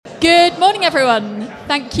Morning, everyone.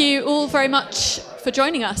 Thank you all very much for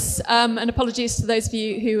joining us, and apologies to those of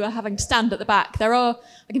you who are having to stand at the back. I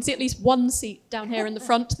can see at least one seat down here in the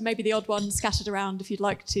front. There may be the odd one scattered around if you'd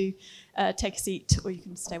like to take a seat, or you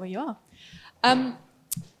can stay where you are.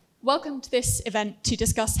 Welcome to this event to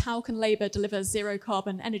discuss how can Labour deliver zero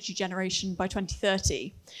carbon energy generation by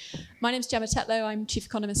 2030. My name is Gemma Tetlow. I'm Chief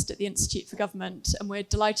Economist at the Institute for Government, and we're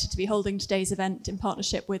delighted to be holding today's event in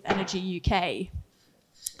partnership with Energy UK.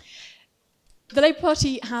 The Labour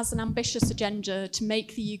Party has an ambitious agenda to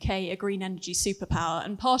make the UK a green energy superpower,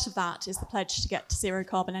 and part of that is the pledge to get to zero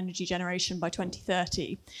carbon energy generation by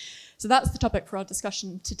 2030. So that's the topic for our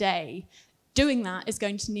discussion today. Doing that is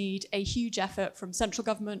going to need a huge effort from central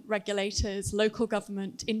government, regulators, local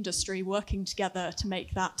government, industry working together to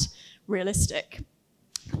make that realistic.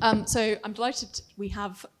 So I'm delighted we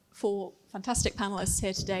have four fantastic panellists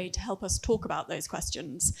here today to help us talk about those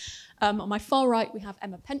questions. On my far right, we have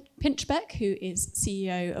Emma Pinchbeck, who is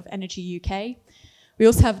CEO of Energy UK. We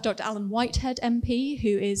also have Dr. Alan Whitehead MP,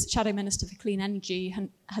 who is Shadow Minister for Clean Energy and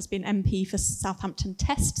has been MP for Southampton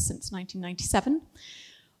Test since 1997.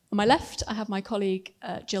 On my left, I have my colleague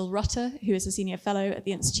Jill Rutter, who is a Senior Fellow at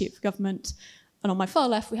the Institute for Government. And on my far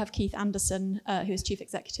left, we have Keith Anderson, who is Chief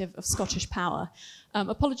Executive of ScottishPower.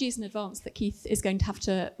 Apologies in advance that Keith is going to have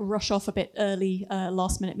to rush off a bit early,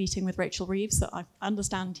 last-minute meeting with Rachel Reeves. So I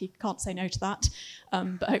understand he can't say no to that,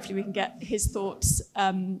 but hopefully we can get his thoughts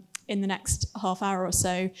in the next half hour or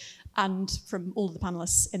so, and from all of the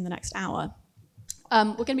panellists in the next hour.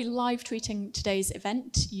 We're going to be live tweeting today's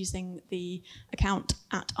event using the account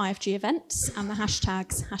at IFG Events and the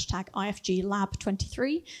hashtags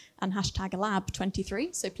 #IFGLab23 and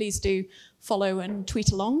 #Lab23. So please do follow and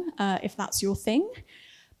tweet along if that's your thing.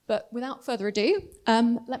 But without further ado,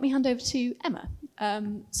 let me hand over to Emma.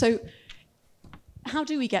 So how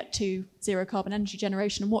do we get to zero carbon energy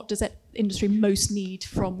generation, and what does industry most need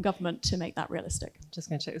from government to make that realistic? Just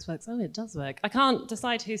going to check this works. Oh, it does work. I can't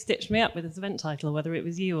decide who stitched me up with this event title, whether it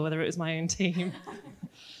was you or whether it was my own team.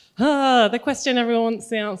 The question everyone wants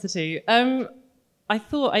the answer to. I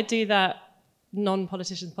thought I'd do that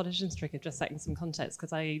politicians trick of just setting some context,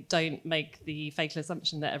 because I don't make the fatal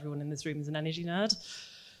assumption that everyone in this room is an energy nerd,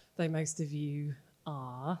 though most of you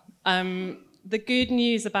are. The good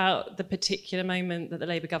news about the particular moment that the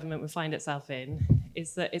Labour government will find itself in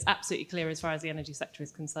is that it's absolutely clear, as far as the energy sector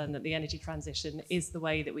is concerned, that the energy transition is the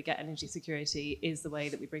way that we get energy security, is the way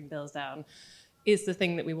that we bring bills down, is the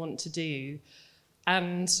thing that we want to do.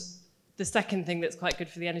 And the second thing that's quite good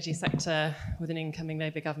for the energy sector with an incoming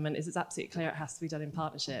Labour government is it's absolutely clear it has to be done in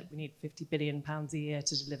partnership. We need £50 billion a year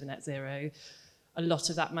to deliver net zero. A lot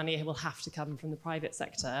of that money will have to come from the private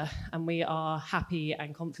sector, and we are happy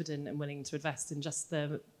and confident and willing to invest in just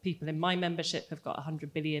the people in my membership have got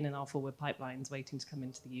 100 billion in our forward pipelines waiting to come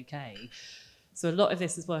into the UK. So a lot of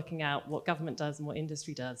this is working out what government does and what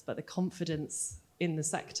industry does, but the confidence in the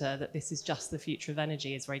sector that this is just the future of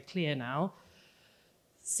energy is very clear now.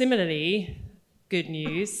 Similarly, good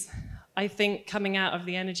news. I think coming out of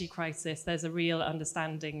the energy crisis, there's a real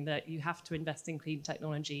understanding that you have to invest in clean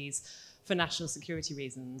technologies for national security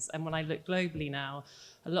reasons. And when I look globally now,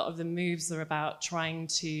 a lot of the moves are about trying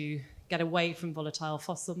to get away from volatile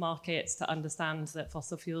fossil markets, to understand that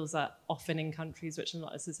fossil fuels are often in countries which are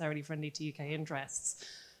not necessarily friendly to UK interests,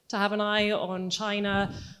 to have an eye on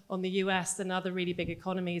China, on the US and other really big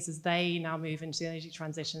economies as they now move into the energy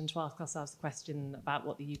transition, to ask ourselves the question about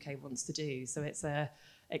what the UK wants to do. So it's an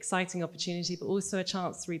exciting opportunity, but also a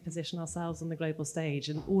chance to reposition ourselves on the global stage.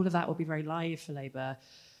 And all of that will be very live for Labour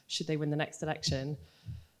should they win the next election.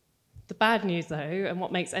 The bad news, though, and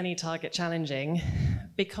what makes any target challenging,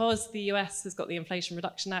 because the US has got the Inflation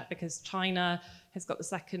Reduction Act, because China has got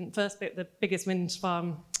the biggest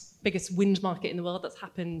wind market in the world. That's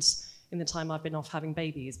happened in the time I've been off having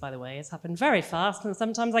babies, by the way. It's happened very fast, and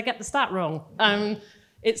sometimes I get the stat wrong.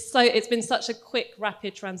 It's been such a quick,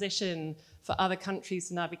 rapid transition for other countries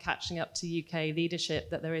to now be catching up to UK leadership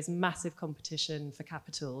that there is massive competition for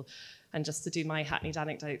capital. And just to do my hackneyed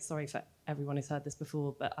anecdote, sorry for everyone who's heard this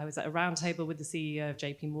before, but I was at a round table with the CEO of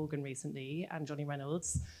JP Morgan recently, and Johnny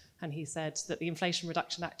Reynolds, and he said that the Inflation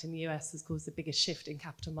Reduction Act in the US has caused the biggest shift in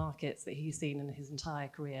capital markets that he's seen in his entire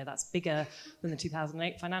career. That's bigger than the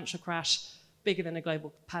 2008 financial crash, bigger than a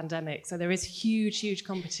global pandemic. So there is huge, huge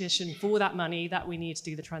competition for that money that we need to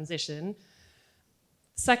do the transition.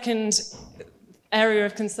 Second area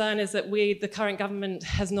of concern is that the current government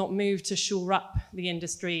has not moved to shore up the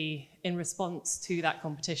industry in response to that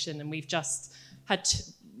competition, and we've just had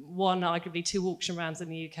arguably two auction rounds in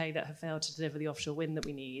the UK that have failed to deliver the offshore wind that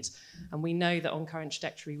we need. And we know that on current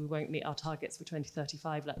trajectory, we won't meet our targets for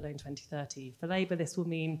 2035, let alone 2030. For Labour, this will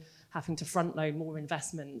mean having to front load more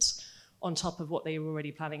investment on top of what they were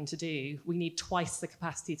already planning to do. We need twice the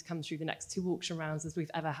capacity to come through the next two auction rounds as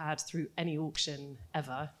we've ever had through any auction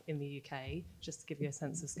ever in the UK, just to give you a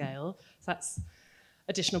sense of scale. So that's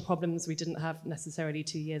additional problems we didn't have necessarily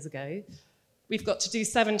 2 years ago. We've got to do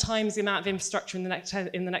 7 times the amount of infrastructure in the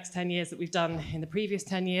next 10 years that we've done in the previous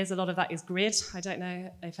 10 years. A lot of that is grid. I don't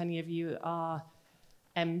know if any of you are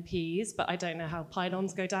MPs, but I don't know how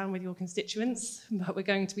pylons go down with your constituents, but we're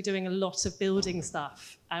going to be doing a lot of building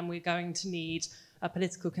stuff, and we're going to need a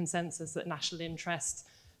political consensus that national interest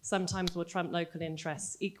sometimes will trump local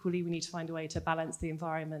interests. Equally, we need to find a way to balance the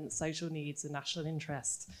environment, social needs, and national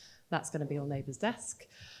interest. That's going to be on Labour's desk.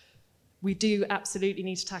 We do absolutely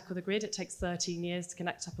need to tackle the grid. It takes 13 years to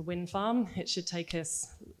connect up a wind farm. It should take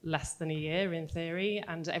us less than a year in theory,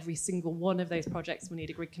 and every single one of those projects will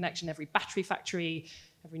need a grid connection, every battery factory,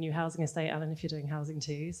 every new housing estate, Alan, if you're doing housing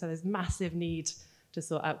too. So there's massive need to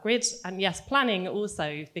sort out grid. And yes, planning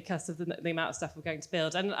also, because of the amount of stuff we're going to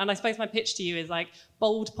build. And I suppose my pitch to you is like,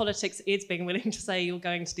 bold politics is being willing to say you're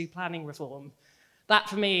going to do planning reform. That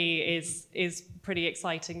for me is pretty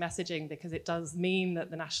exciting messaging, because it does mean that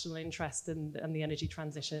the national interest and the energy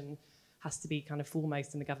transition has to be kind of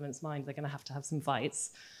foremost in the government's mind. They're going to have some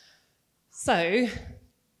fights. So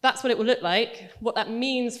that's what it will look like. What that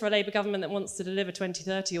means for a Labour government that wants to deliver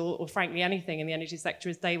 2030 or frankly anything in the energy sector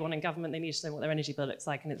is day one in government, they need to know what their energy bill looks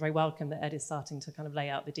like. And it's very welcome that Ed is starting to kind of lay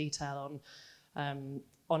out the detail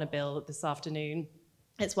on a bill this afternoon.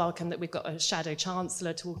 It's welcome that we've got a shadow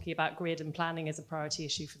chancellor talking about grid and planning as a priority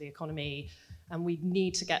issue for the economy. And we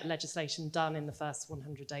need to get legislation done in the first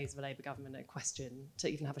 100 days of a Labour government at question to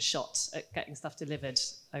even have a shot at getting stuff delivered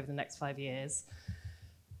over the next 5 years.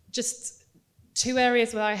 Just 2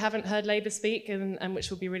 areas where I haven't heard Labour speak and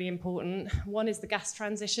which will be really important. One is the gas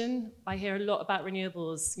transition. I hear a lot about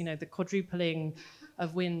renewables, you know, the quadrupling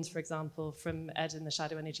of wind, for example, from Ed and the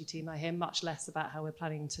Shadow Energy team. I hear much less about how we're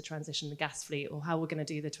planning to transition the gas fleet or how we're going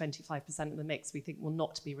to do the 25% of the mix we think will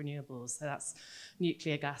not be renewables. So that's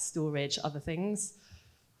nuclear, gas, storage, other things.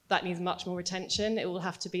 That needs much more attention. It will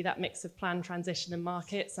have to be that mix of planned transition and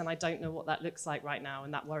markets, and I don't know what that looks like right now,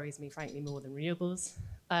 and that worries me, frankly, more than renewables.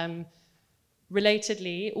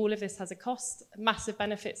 Relatedly, all of this has a cost, massive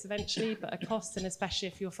benefits eventually, but a cost, and especially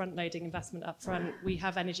if you're front-loading investment up front. We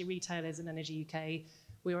have energy retailers in Energy UK.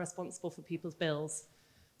 We are responsible for people's bills.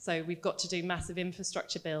 So we've got to do massive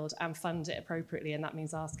infrastructure build and fund it appropriately, and that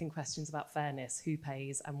means asking questions about fairness, who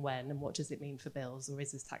pays and when, and what does it mean for bills, or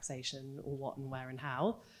is this taxation, or what and where and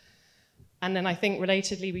how? And then I think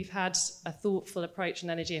relatedly, we've had a thoughtful approach on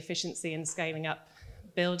energy efficiency and scaling up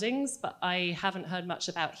buildings, but I haven't heard much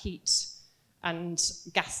about heat and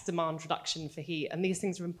gas demand reduction for heat. And these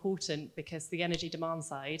things are important because the energy demand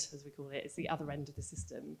side, as we call it, is the other end of the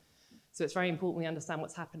system. So it's very important we understand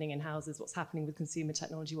what's happening in houses, what's happening with consumer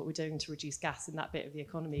technology, what we're doing to reduce gas in that bit of the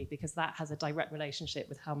economy, because that has a direct relationship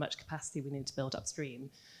with how much capacity we need to build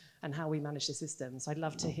upstream and how we manage the system. So I'd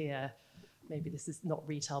love to hear, maybe this is not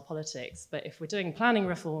retail politics, but if we're doing planning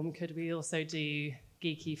reform, could we also do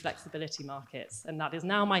geeky flexibility markets? And that is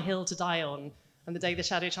now my hill to die on. And the day the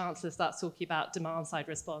Shadow Chancellor starts talking about demand-side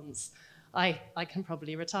response, I can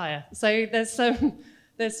probably retire. So there's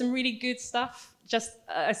some really good stuff. Just,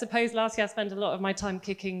 I suppose last year I spent a lot of my time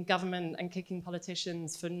kicking government and kicking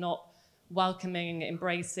politicians for not welcoming,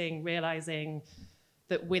 embracing, realising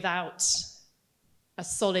that without a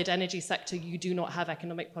solid energy sector, you do not have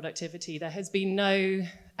economic productivity. There has been no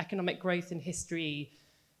economic growth in history,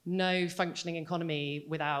 no functioning economy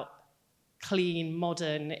without clean,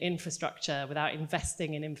 modern infrastructure, without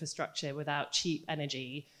investing in infrastructure, without cheap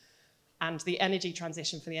energy. And the energy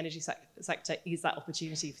transition for the energy sector is that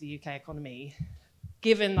opportunity for the UK economy.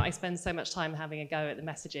 Given that I spend so much time having a go at the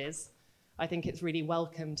messages, I think it's really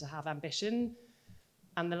welcome to have ambition.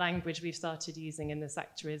 And the language we've started using in the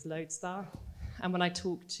sector is lodestar. And when I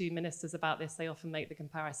talk to ministers about this, they often make the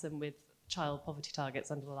comparison with child poverty targets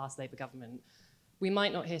under the last Labour government. We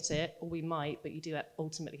might not hit it, or we might, but you do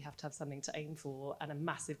ultimately have to have something to aim for and a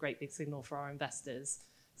massive, great big signal for our investors.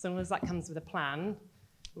 So long as that comes with a plan,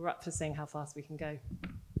 we're up for seeing how fast we can go.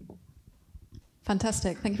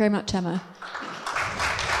 Fantastic. Thank you very much, Gemma.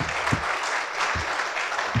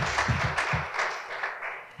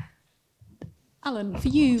 Alan, for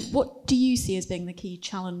you, what do you see as being the key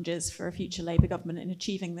challenges for a future Labour government in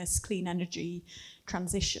achieving this clean energy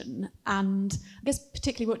transition? And I guess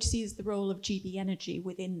particularly what do you see as the role of GB Energy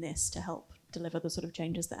within this to help deliver the sort of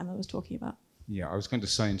changes that Emma was talking about? Yeah, I was going to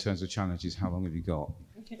say in terms of challenges, how long have you got?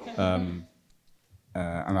 And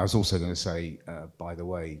I was also going to say, by the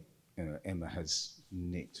way, Emma has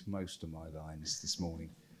nicked most of my lines this morning.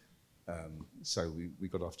 So we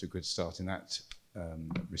got off to a good start in that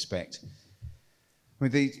respect. I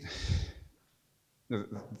mean,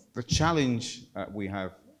 the challenge we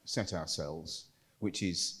have set ourselves, which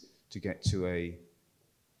is to get to a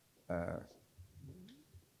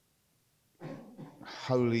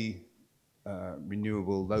wholly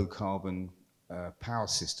renewable, low-carbon power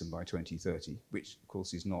system by 2030, which, of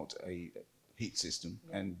course, is not a heat system,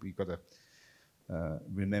 and we've got to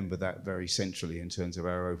remember that very centrally in terms of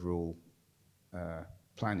our overall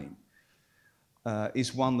planning,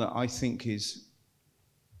 is one that I think is,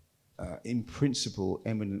 in principle,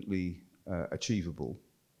 eminently achievable,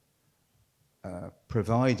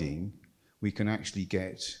 providing we can actually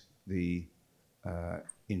get the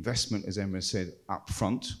investment, as Emma said, up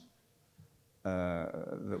front,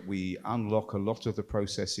 that we unlock a lot of the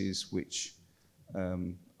processes which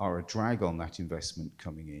are a drag on that investment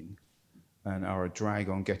coming in and are a drag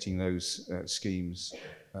on getting those schemes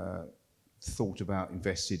thought about,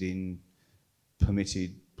 invested in,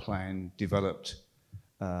 permitted, planned, developed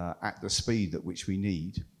at the speed at which we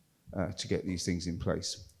need to get these things in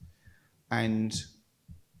place. And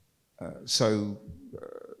so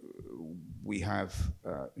we have,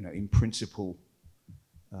 in principle,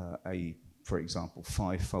 for example,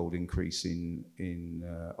 5-fold increase in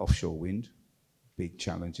offshore wind. Big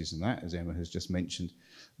challenges in that, as Emma has just mentioned.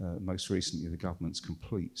 Most recently, the government's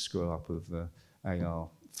complete screw-up of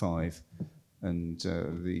AR5 and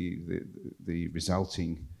the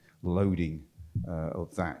resulting loading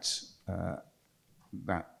of that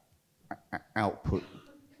output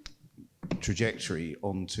trajectory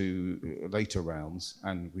onto later rounds,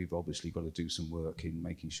 and we've obviously got to do some work in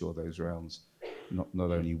making sure those rounds not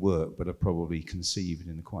only work, but are probably conceived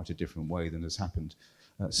in quite a different way than has happened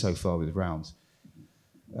so far with rounds.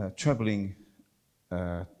 Trebling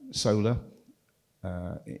solar,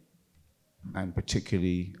 and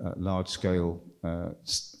particularly large-scale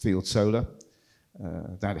field solar,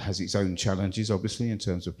 that has its own challenges, obviously, in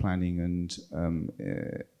terms of planning and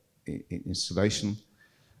installation,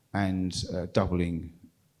 and doubling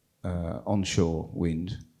onshore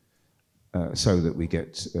wind, so that we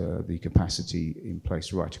get the capacity in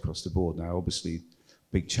place right across the board. Now, obviously,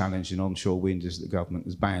 big challenge in onshore wind is that the government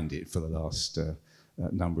has banned it for the last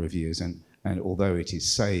number of years, and although it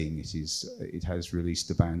is saying it has released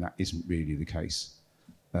the ban, that isn't really the case.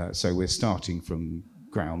 So we're starting from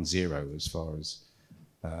ground zero as far as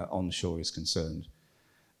onshore is concerned,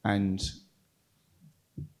 and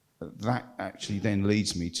that actually then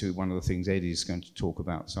leads me to one of the things Eddie is going to talk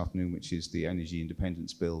about this afternoon, which is the Energy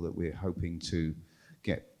Independence Bill that we're hoping to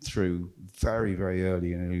get through very, very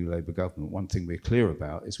early in a new Labour government. One thing we're clear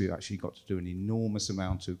about is we've actually got to do an enormous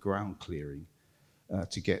amount of ground clearing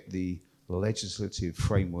to get the legislative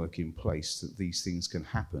framework in place that these things can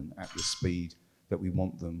happen at the speed that we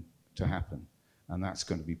want them to happen. And that's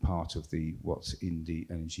going to be part of what's in the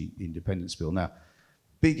Energy Independence Bill. Now,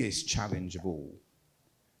 biggest challenge of all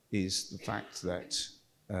is the fact that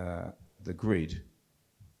the grid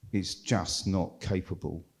is just not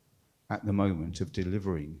capable at the moment of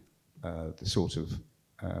delivering the sort of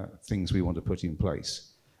things we want to put in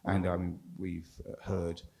place. And I mean, we've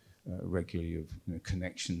heard regularly of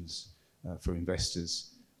connections for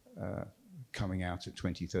investors coming out at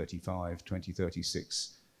 2035,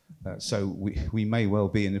 2036. So we may well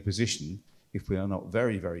be in a position, if we are not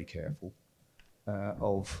very, very careful,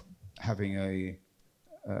 of having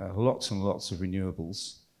lots and lots of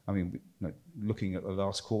renewables. I mean, looking at the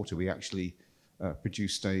last quarter, we actually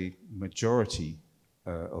produced a majority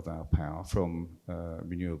of our power from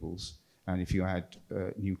renewables. And if you add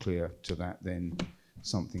nuclear to that, then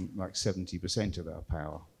something like 70% of our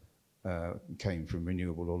power came from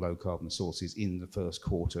renewable or low carbon sources in the first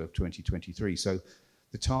quarter of 2023. So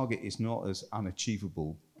the target is not as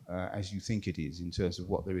unachievable as you think it is in terms of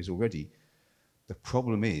what there is already. The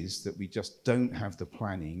problem is that we just don't have the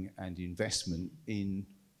planning and investment in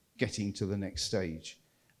getting to the next stage.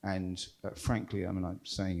 And frankly, I mean, I'm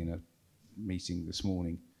saying in a meeting this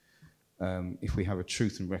morning, if we have a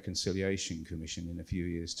Truth and Reconciliation Commission in a few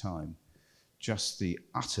years' time, just the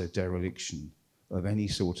utter dereliction of any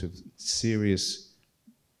sort of serious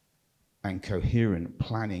and coherent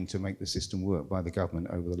planning to make the system work by the government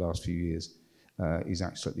over the last few years is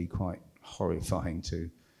actually quite horrifying to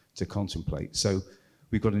contemplate. So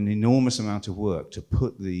we've got an enormous amount of work to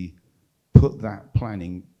put that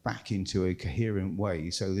planning back into a coherent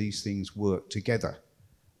way so these things work together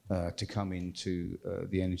to come into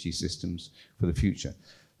the energy systems for the future.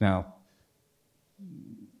 Now,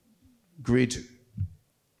 grid,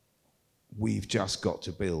 we've just got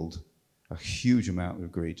to build a huge amount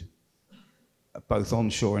of grid, both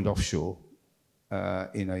onshore and offshore,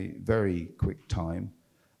 in a very quick time.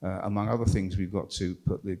 Among other things, we've got to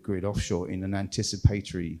put the grid offshore in an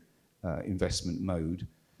anticipatory investment mode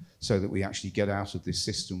so that we actually get out of this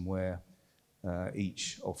system where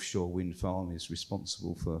each offshore wind farm is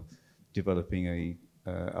responsible for developing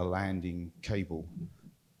a landing cable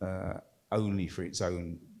only for its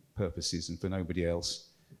own purposes and for nobody else.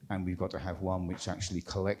 And we've got to have one which actually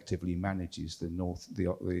collectively manages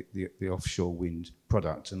the offshore wind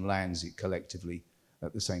product and lands it collectively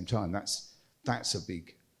at the same time. That's a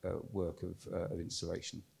big work of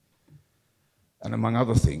installation. And among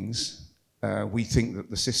other things, we think that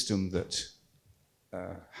the system that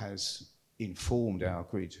has informed our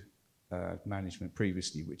grid management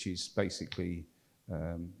previously, which is basically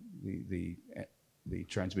the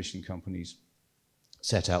transmission companies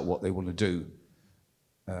set out what they want to do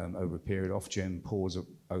over a period. Ofgem pores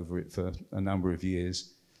over it for a number of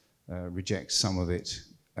years, rejects some of it,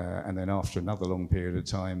 and then after another long period of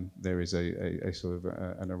time, there is a sort of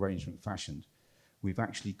an arrangement fashioned. We've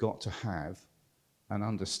actually got to have an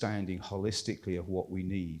understanding holistically of what we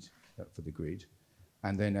need for the grid,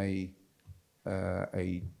 and then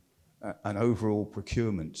an overall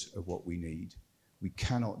procurement of what we need. We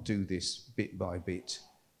cannot do this bit by bit,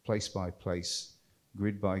 place by place,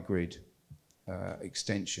 grid by grid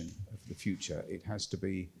extension of the future. It has to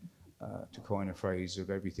be, to coin a phrase, of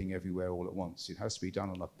everything everywhere all at once. It has to be done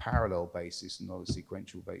on a parallel basis and not a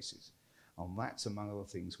sequential basis. And that's, among other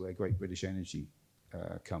things, where Great British Energy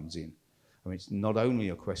comes in. I mean, it's not only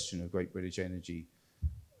a question of Great British Energy,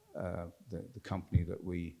 the company that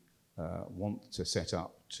we want to set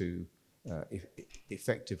up to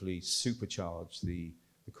effectively supercharge the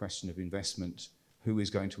question of investment. Who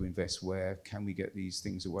is going to invest where? Can we get these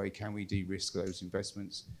things away? Can we de-risk those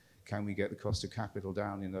investments? Can we get the cost of capital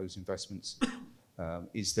down in those investments?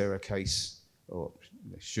 Is there a case, or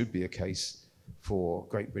there should be a case, for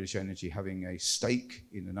Great British Energy having a stake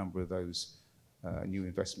in a number of those new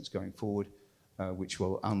investments going forward, which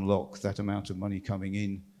will unlock that amount of money coming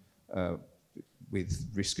in with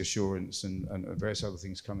risk assurance and various other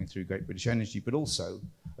things coming through Great British Energy. But also,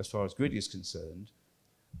 as far as grid is concerned,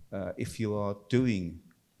 if you are doing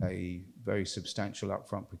a very substantial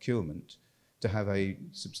upfront procurement, to have a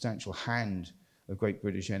substantial hand of Great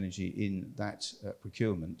British Energy in that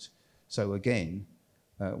procurement. So again,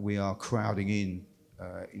 we are crowding in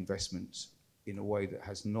investment in a way that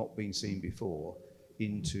has not been seen before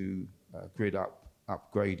into grid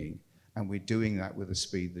upgrading, and we're doing that with the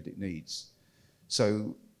speed that it needs.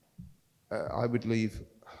 So I would leave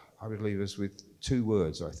us with two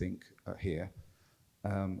words, I think, here.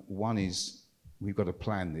 One is, we've got to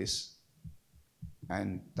plan this,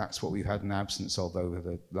 and that's what we've had an absence of over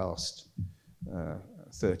the last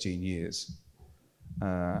 13 years.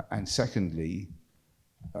 And secondly,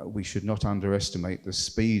 we should not underestimate the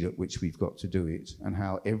speed at which we've got to do it and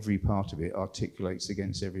how every part of it articulates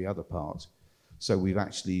against every other part. So we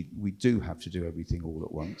do have to do everything all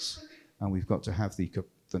at once, and we've got to have the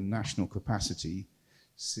national capacity,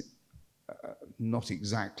 not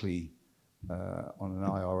exactly on an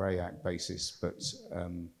IRA Act basis, but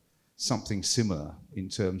something similar in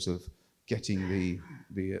terms of getting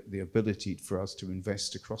the ability for us to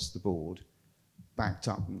invest across the board, backed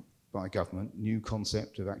up by government, new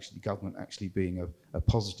concept of government actually being a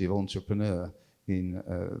positive entrepreneur in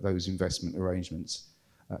those investment arrangements,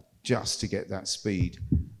 just to get that speed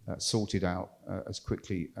sorted out as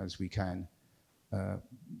quickly as we can.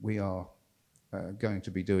 We are going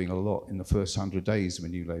to be doing a lot in the first 100 days of a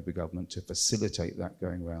new Labour government to facilitate that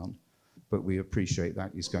going round, but we appreciate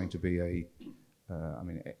that is going to be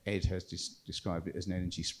Ed has described it as an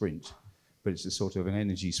energy sprint, but it's a sort of an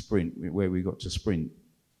energy sprint where we've got to sprint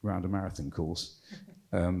around a marathon course,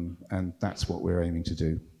 and that's what we're aiming to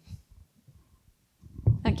do.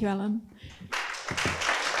 Thank you, Alan.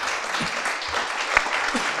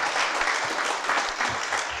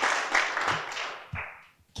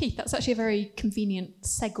 Keith, that's actually a very convenient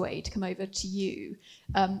segue to come over to you.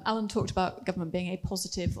 Alan talked about government being a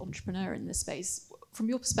positive entrepreneur in this space. From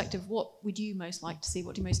your perspective, what would you most like to see?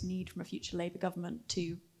 What do you most need from a future Labour government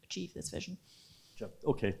to achieve this vision? Sure.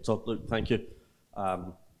 Okay, so look, thank you.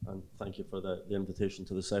 And thank you for the invitation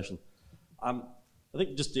to the session. I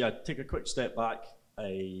think just to take a quick step back,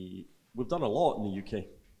 we've done a lot in the UK.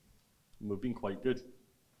 And we've been quite good.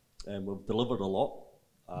 And we've delivered a lot.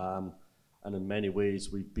 And in many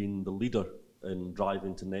ways, we've been the leader in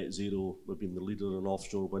driving to net zero. We've been the leader in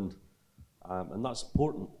offshore wind. And that's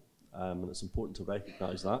important. And it's important to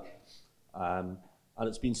recognise that. And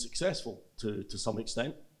it's been successful to some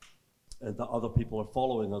extent, and that other people are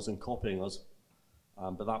following us and copying us,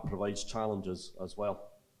 but that provides challenges as well.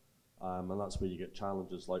 And that's where you get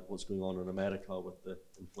challenges like what's going on in America with the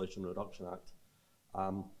Inflation Reduction Act.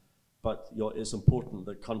 But it's important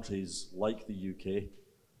that countries like the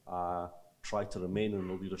UK try to remain in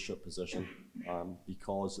a leadership position,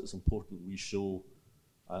 because it's important we show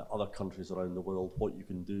other countries around the world what you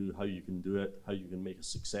can do, how you can do it, how you can make a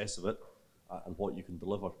success of it, and what you can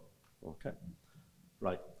deliver. Okay,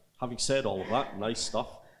 right. Having said all of that nice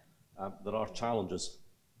stuff, there are challenges.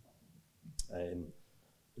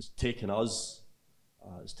 It's taken us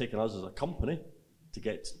as a company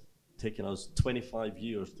taken us 25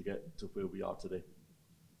 years to get to where we are today.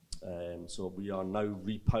 So we are now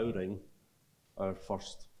repowering our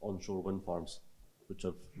first onshore wind farms, which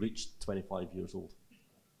have reached 25 years old.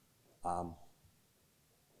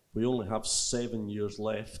 We only have 7 years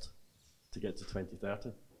left to get to 2030,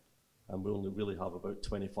 and we only really have about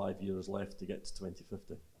 25 years left to get to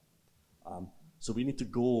 2050. So we need to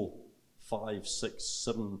go 5, 6,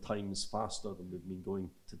 7 times faster than we've been going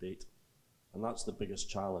to date. And that's the biggest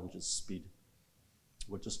challenge, is speed.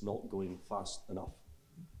 We're just not going fast enough.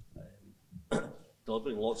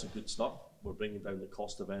 Delivering lots of good stuff. We're bringing down the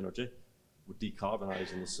cost of energy. We're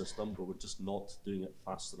decarbonising the system, but we're just not doing it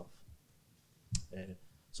fast enough.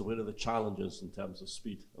 So where are the challenges in terms of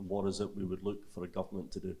speed, and what is it we would look for a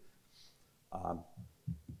government to do?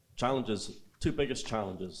 Challenges, 2 biggest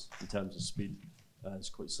challenges in terms of speed, it's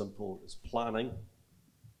quite simple, it's planning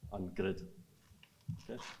and grid.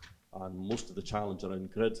 Okay? And most of the challenge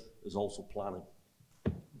around grid is also planning.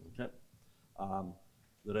 Okay?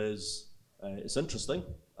 It's interesting,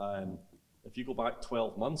 if you go back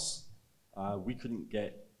 12 months, we couldn't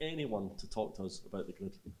get anyone to talk to us about the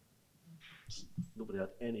grid. Nobody had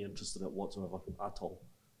any interest in it whatsoever at all.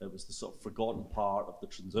 It was the sort of forgotten part of the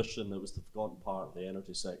transition, it was the forgotten part of the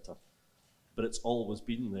energy sector. But it's always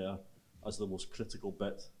been there as the most critical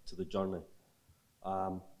bit to the journey.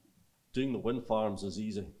 Doing the wind farms is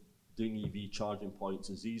easy. Doing EV charging points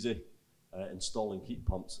is easy. Installing heat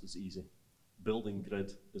pumps is easy. Building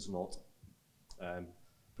grid is not.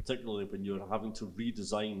 Particularly when you're having to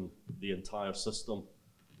redesign the entire system,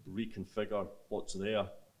 reconfigure what's there,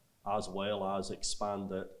 as well as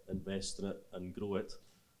expand it, invest in it, and grow it,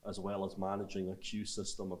 as well as managing a queue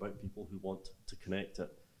system about people who want to connect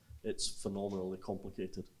it. It's phenomenally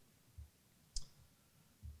complicated.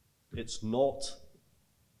 It's not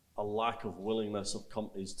a lack of willingness of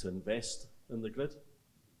companies to invest in the grid.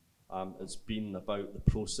 It's been about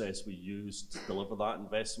the process we use to deliver that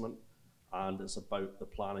investment, and it's about the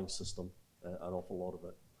planning system, an awful lot of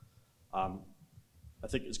it. I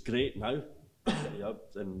think it's great now.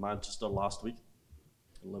 In Manchester last week,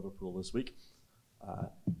 in Liverpool this week.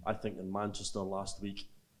 I think in Manchester last week,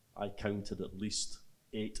 I counted at least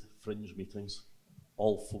 8 fringe meetings,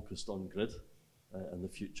 all focused on grid in the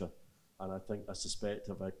future. And I suspect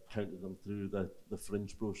if I counted them through the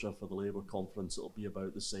fringe brochure for the Labour conference, it'll be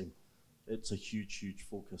about the same. It's a huge, huge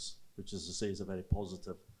focus, which, as I say, is a very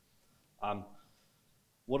positive.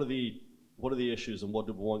 What are the issues, and what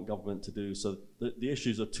do we want government to do? So the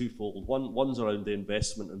issues are twofold. One's around the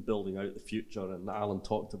investment and building out the future, and Alan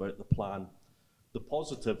talked about the plan. The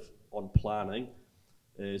positive on planning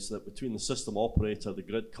is that between the system operator, the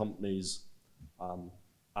grid companies,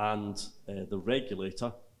 and the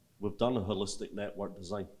regulator, we've done a holistic network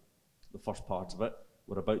design, the first part of it.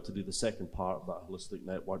 We're about to do the second part of that holistic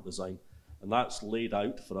network design, and that's laid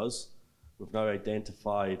out for us. We've now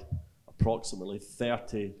identified approximately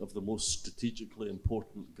 30 of the most strategically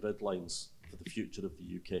important grid lines for the future of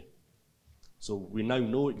the UK. So we now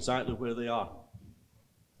know exactly where they are.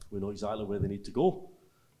 We know exactly where they need to go.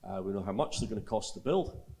 We know how much they're going to cost to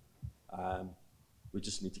build. We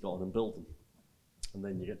just need to go on and build them. And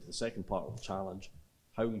then you get to the second part of the challenge.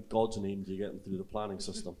 How in God's name do you get them through the planning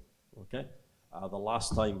system? Okay. The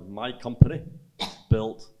last time my company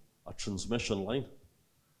built a transmission line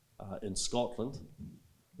in Scotland,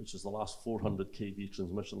 which is the last 400 kV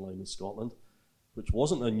transmission line in Scotland, which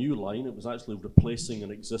wasn't a new line, it was actually replacing an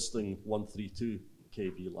existing 132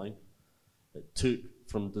 kV line. It took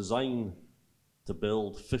from design to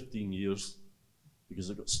build 15 years because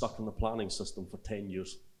it got stuck in the planning system for 10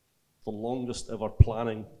 years. The longest ever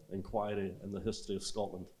planning inquiry in the history of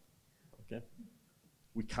Scotland. Okay?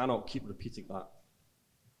 We cannot keep repeating that.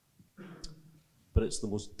 But it's the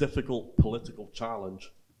most difficult political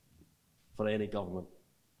challenge for any government,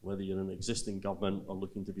 whether you're an existing government or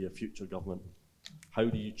looking to be a future government. How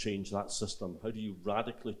do you change that system? How do you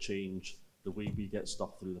radically change the way we get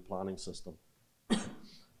stuff through the planning system?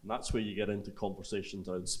 And that's where you get into conversations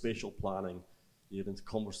around spatial planning, You're into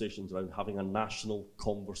conversations around having a national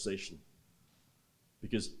conversation.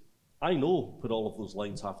 Because I know where all of those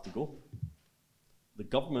lines have to go. The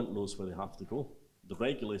government knows where they have to go. The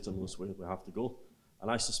regulator knows where they have to go.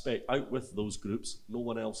 And I suspect out with those groups, no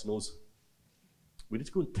one else knows. We need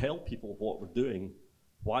to go and tell people what we're doing,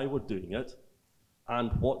 why we're doing it,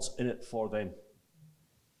 and what's in it for them.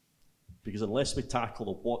 Because unless we tackle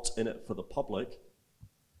the what's in it for the public,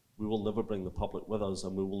 we will never bring the public with us,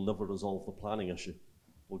 and we will never resolve the planning issue.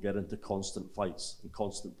 We'll get into constant fights and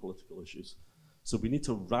constant political issues. So we need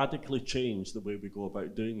to radically change the way we go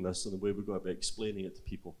about doing this and the way we go about explaining it to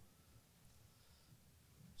people.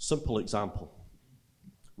 Simple example.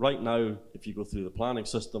 Right now, if you go through the planning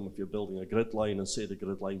system, if you're building a grid line and say the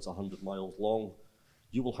grid line's 100 miles long,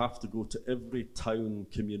 you will have to go to every town,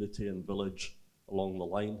 community and village along the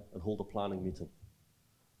line and hold a planning meeting.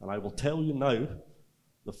 And I will tell you now,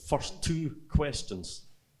 the first 2 questions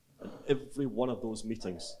in every one of those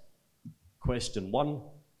meetings. Question 1,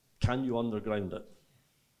 can you underground it?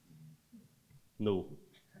 No.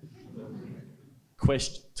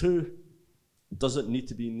 Question 2, does it need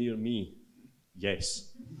to be near me?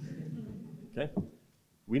 Yes. Okay?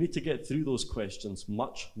 We need to get through those questions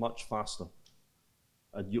much, much faster.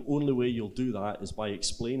 And the only way you'll do that is by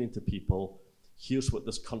explaining to people, here's what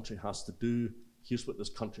this country has to do, here's what this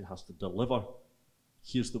country has to deliver,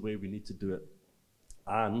 here's the way we need to do it,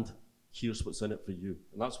 and here's what's in it for you.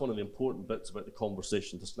 And that's one of the important bits about the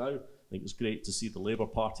conversation just now. I think it's great to see the Labour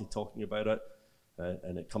Party talking about it,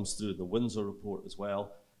 and it comes through in the Windsor report as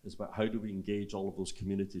well, is about how do we engage all of those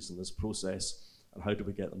communities in this process, and how do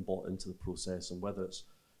we get them bought into the process, and whether it's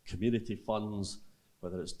community funds,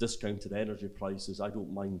 whether it's discounted energy prices, I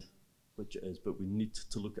don't mind which it is, but we need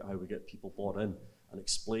to look at how we get people bought in and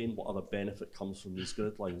explain what other benefit comes from these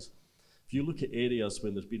grid lines. If you look at areas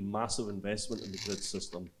where there's been massive investment in the grid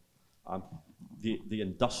system, the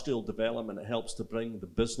industrial development it helps to bring, the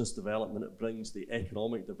business development it brings, the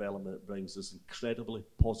economic development it brings is incredibly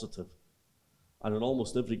positive. And in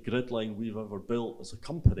almost every grid line we've ever built as a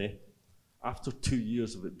company, after 2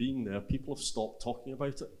 years of it being there, people have stopped talking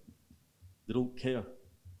about it. They don't care.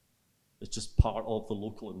 It's just part of the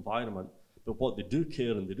local environment. But what they do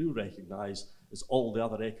care and they do recognise is all the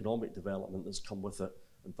other economic development that's come with it.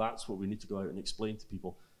 And that's what we need to go out and explain to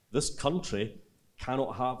people. This country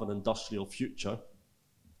cannot have an industrial future.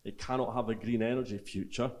 It cannot have a green energy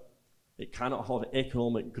future. It cannot have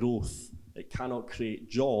economic growth. It cannot create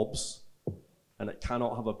jobs. And it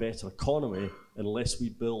cannot have a better economy unless we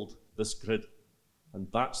build this grid. And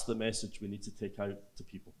that's the message we need to take out to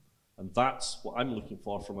people. And that's what I'm looking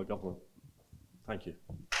for from a government. Thank you.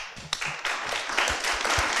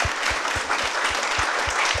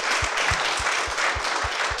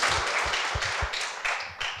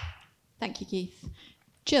 Thank you, Keith.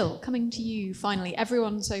 Jill, coming to you finally.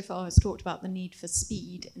 Everyone so far has talked about the need for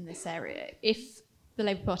speed in this area. If the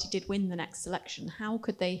Labour Party did win the next election, how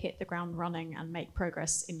could they hit the ground running and make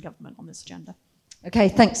progress in government on this agenda? Okay,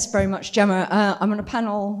 thanks very much, Gemma. I'm on a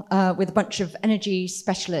panel with a bunch of energy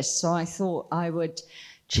specialists, so I thought I would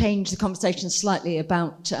change the conversation slightly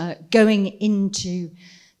about going into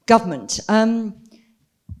government.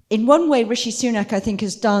 In one way, Rishi Sunak, I think,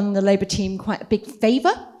 has done the Labour team quite a big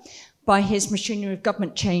favour by his machinery of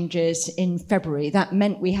government changes in February. That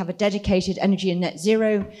meant we have a dedicated energy and net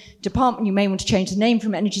zero department. You may want to change the name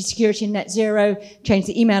from energy security and net zero, change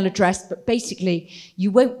the email address, but basically you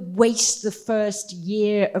won't waste the first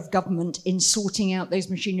year of government in sorting out those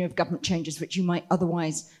machinery of government changes which you might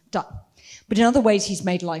otherwise done. But in other ways, he's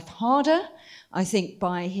made life harder, I think,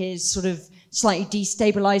 by his sort of slightly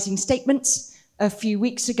destabilising statements a few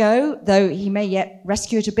weeks ago, though he may yet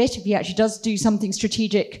rescue it a bit if he actually does do something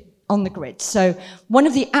strategic on the grid. So one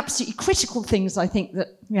of the absolutely critical things I think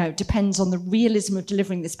that depends on the realism of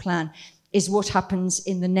delivering this plan is what happens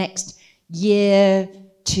in the next year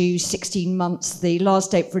to 16 months. The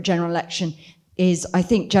last date for a general election is, I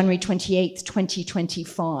think, January 28th,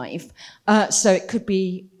 2025. So it could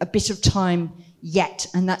be a bit of time yet,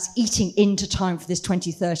 and that's eating into time for this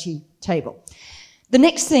 2030 table. The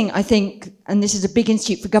next thing I think, and this is a big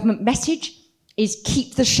Institute for Government message, is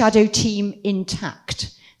keep the shadow team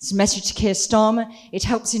intact. It's a message to Keir Starmer. It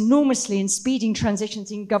helps enormously in speeding transitions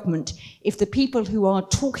in government if the people who are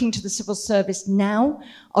talking to the civil service now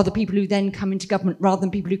are the people who then come into government rather than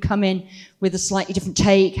people who come in with a slightly different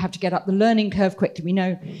take, have to get up the learning curve quickly. We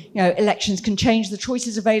know, elections can change the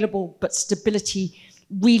choices available, but stability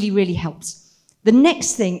really, really helps. The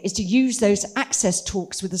next thing is to use those access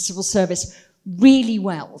talks with the civil service really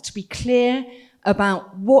well, to be clear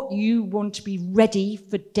about what you want to be ready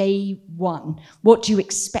for day one. What do you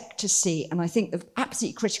expect to see? And I think the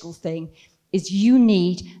absolutely critical thing is you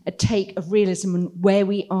need a take of realism on where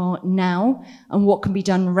we are now and what can be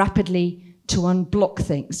done rapidly to unblock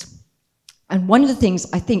things. And one of the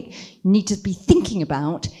things I think you need to be thinking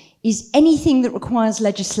about is anything that requires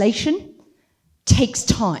legislation takes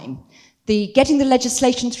time. Getting the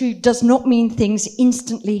legislation through does not mean things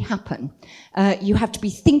instantly happen. You have to be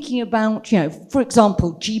thinking about, for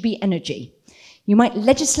example, GB energy. You might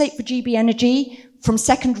legislate for GB energy. From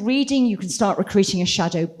second reading, you can start recruiting a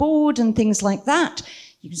shadow board and things like that.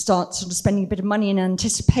 You can start sort of spending a bit of money in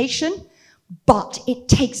anticipation, but it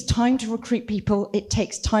takes time to recruit people. It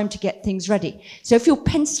takes time to get things ready. So if you're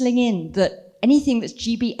penciling in that anything that's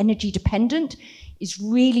GB energy dependent is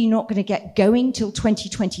really not going to get going till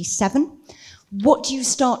 2027, what do you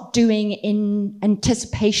start doing in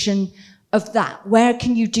anticipation of that? Where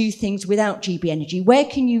can you do things without GB energy? Where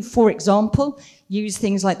can you, for example, use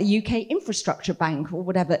things like the UK Infrastructure Bank or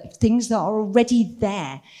whatever, things that are already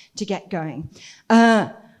there to get going?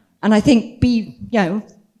 And I think be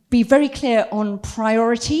very clear on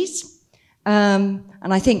priorities. And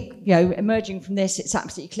I think, emerging from this, it's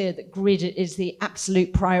absolutely clear that grid is the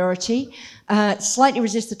absolute priority. Slightly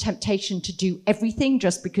resist the temptation to do everything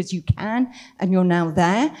just because you can and you're now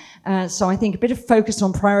there. So I think a bit of focus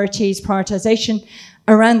on priorities, prioritization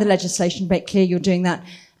around the legislation, make clear you're doing that.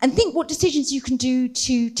 And think what decisions you can do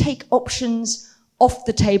to take options off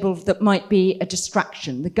the table that might be a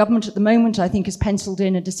distraction. The government at the moment, I think, has penciled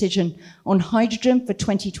in a decision on hydrogen for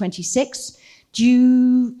 2026.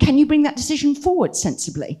 Can you bring that decision forward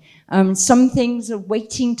sensibly? Some things are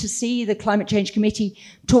waiting to see. The Climate Change Committee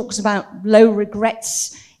talks about low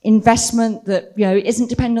regrets investment that isn't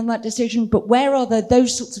dependent on that decision. But where are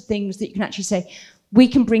those sorts of things that you can actually say, we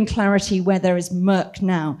can bring clarity where there is murk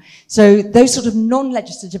now? So those sort of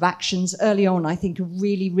non-legislative actions early on, I think, are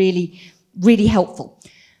really, really, really helpful.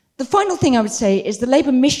 The final thing I would say is the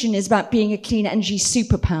Labour mission is about being a clean energy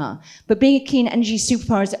superpower, but being a clean energy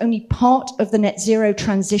superpower is only part of the net zero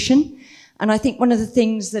transition. And I think one of the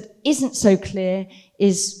things that isn't so clear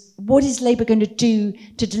is what is Labour going to do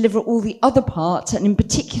to deliver all the other parts, and in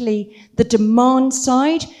particularly the demand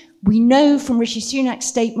side. We know from Rishi Sunak's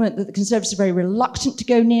statement that the Conservatives are very reluctant to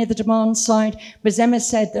go near the demand side, but as Emma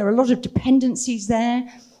said, there are a lot of dependencies there.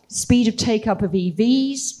 Speed of take-up of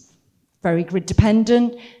EVs, very grid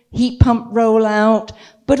dependent. Heat pump rollout,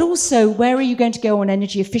 but also where are you going to go on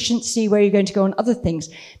energy efficiency, where are you going to go on other things?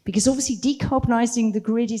 Because obviously decarbonising the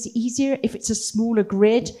grid is easier if it's a smaller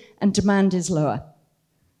grid and demand is lower.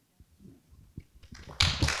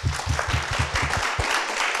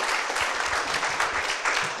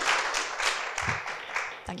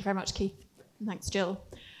 Thank you very much, Keith. Thanks, Jill.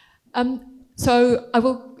 So I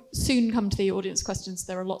will soon come to the audience questions.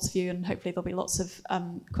 There are lots of you, and hopefully there'll be lots of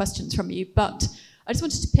questions from you. But I just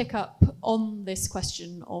wanted to pick up on this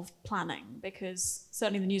question of planning, because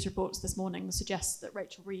certainly the news reports this morning suggest that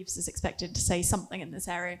Rachel Reeves is expected to say something in this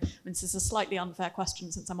area. I mean, this is a slightly unfair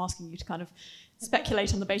question since I'm asking you to kind of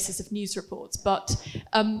speculate on the basis of news reports. But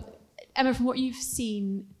Emma, from what you've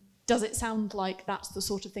seen, does it sound like that's the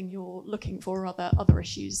sort of thing you're looking for, or other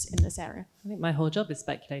issues in this area? I think my whole job is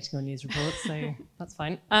speculating on news reports, so that's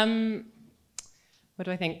fine. What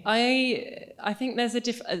do I think? I think there's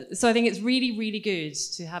so I think it's really, really good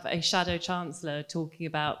to have a shadow chancellor talking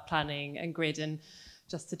about planning and grid, and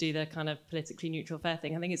just to do the kind of politically neutral fair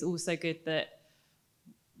thing. I think it's also good that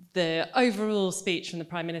the overall speech from the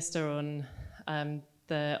Prime Minister on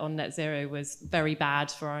net zero was very bad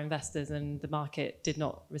for our investors, and the market did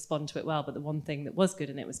not respond to it well. But the one thing that was good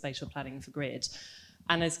in it was spatial planning for grid.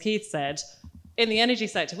 And as Keith said, in the energy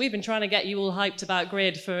sector, we've been trying to get you all hyped about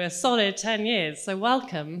grid for a solid 10 years. So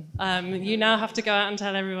welcome. You now have to go out and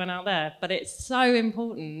tell everyone out there. But it's so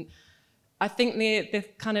important. I think the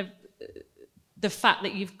fact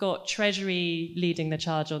that you've got Treasury leading the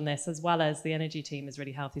charge on this, as well as the energy team, is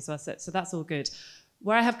really healthy. So that's all good.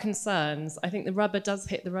 Where I have concerns, I think the rubber does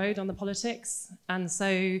hit the road on the politics. And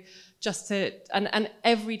so and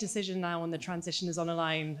every decision now on the transition is on a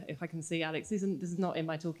line. If I can see Alex, this is not in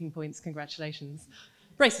my talking points, congratulations.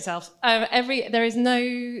 Brace yourself. There is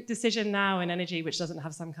no decision now in energy which doesn't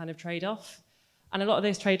have some kind of trade-off. And a lot of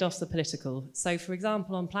those trade-offs are political. So for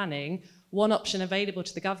example, on planning, one option available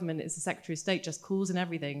to the government is the Secretary of State just calls in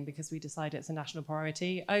everything because we decide it's a national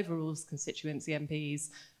priority, overrules constituency MPs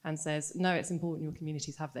and says, no, it's important your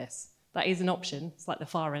communities have this. That is an option. It's like the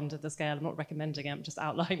far end of the scale. I'm not recommending it, I'm just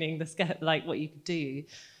outlining the scale, like what you could do.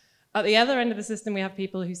 At the other end of the system, we have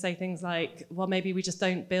people who say things like, well, maybe we just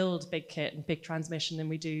don't build big kit and big transmission and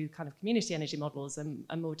we do kind of community energy models and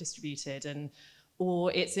more distributed,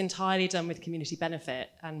 or it's entirely done with community benefit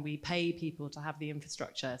and we pay people to have the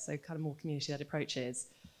infrastructure, so kind of more community-led approaches.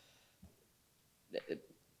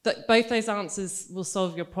 both those answers will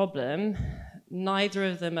solve your problem. Neither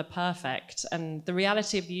of them are perfect. And the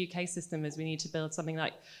reality of the UK system is we need to build something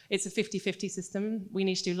like, it's a 50-50 system. We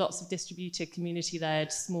need to do lots of distributed,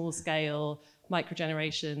 community-led, small-scale,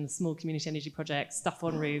 microgeneration, small community energy projects, stuff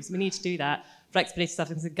on roofs. We need to do that. Flexibility stuff,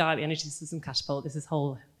 there's a guy at the energy system catapult, this is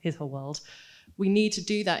his whole world. We need to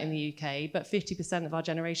do that in the UK, but 50% of our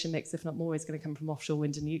generation mix, if not more, is going to come from offshore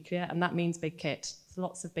wind and nuclear, and that means big kit. There's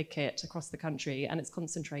lots of big kit across the country, and it's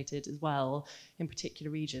concentrated as well in particular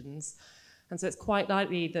regions. And so it's quite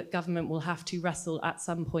likely that government will have to wrestle at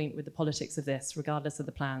some point with the politics of this, regardless of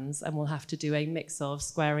the plans, and will have to do a mix of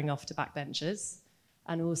squaring off to backbenchers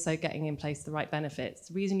and also getting in place the right benefits.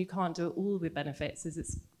 The reason you can't do it all with benefits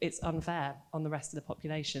is it's unfair on the rest of the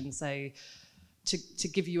population. So to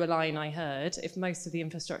give you a line I heard, if most of the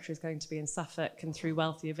infrastructure is going to be in Suffolk and through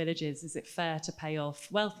wealthier villages, is it fair to pay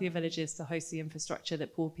off wealthier villages to host the infrastructure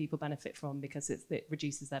that poor people benefit from because it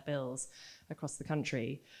reduces their bills across the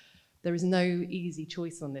country? There is no easy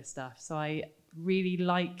choice on this stuff. So I really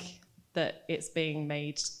like that it's being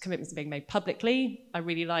made, commitments are being made publicly. I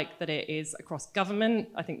really like that it is across government.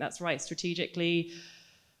 I think that's right strategically.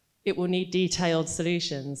 It will need detailed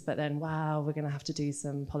solutions, but then, wow, we're going to have to do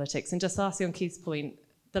some politics. And just lastly, on Keith's point,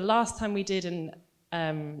 the last time we did an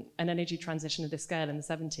energy transition of this scale in the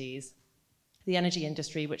 70s, the energy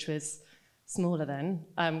industry, which was smaller then,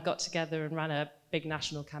 got together and ran a big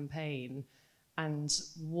national campaign. And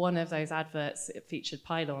one of those adverts, it featured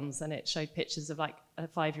pylons, and it showed pictures of like a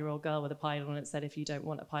 5-year-old girl with a pylon, and it said, if you don't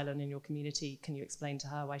want a pylon in your community, can you explain to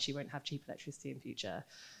her why she won't have cheap electricity in future?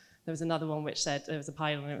 There was another one which said there was a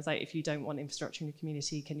pylon, and it was like, if you don't want infrastructure in your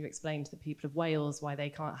community, can you explain to the people of Wales why they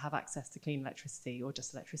can't have access to clean electricity, or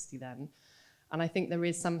just electricity then? And I think there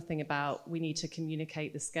is something about, we need to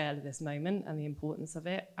communicate the scale of this moment and the importance of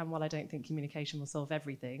it. And while I don't think communication will solve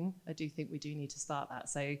everything, I do think we do need to start that.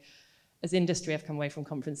 So as industry, I've come away from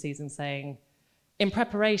conference season saying, in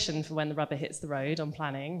preparation for when the rubber hits the road on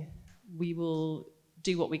planning, we will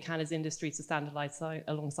do what we can as industry to standardise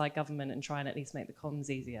alongside government and try and at least make the comms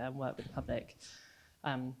easier and work with the public.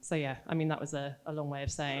 So yeah, I mean, that was a long way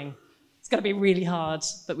of saying it's going to be really hard,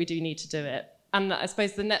 but we do need to do it. And I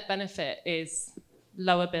suppose the net benefit is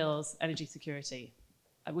lower bills, energy security.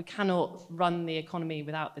 We cannot run the economy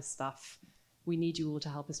without this stuff. We need you all to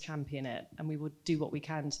help us champion it, and we will do what we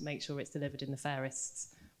can to make sure it's delivered in the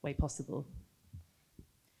fairest way possible.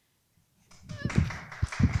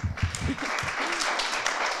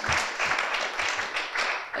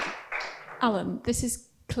 Alan, this is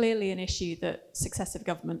clearly an issue that successive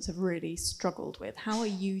governments have really struggled with. How are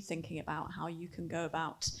you thinking about how you can go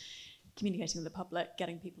about communicating with the public,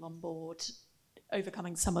 getting people on board,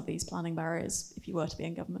 overcoming some of these planning barriers if you were to be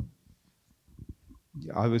in government?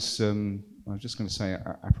 Yeah, I was just going to say,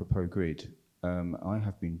 apropos grid, I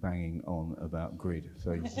have been banging on about grid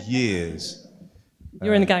for years.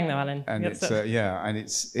 You're in the gang now, Alan. And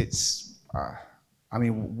it's I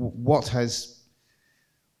mean, what has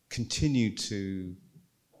continued to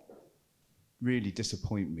really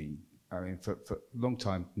disappoint me, I mean, for a long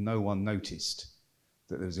time, no one noticed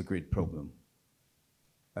that there was a grid problem.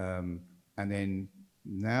 And then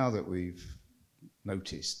now that we've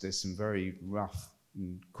noticed, there's some very rough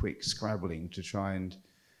and quick scrabbling to try and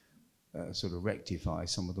sort of rectify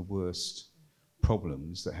some of the worst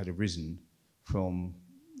problems that had arisen from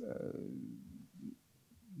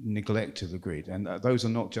neglect of the grid. And those are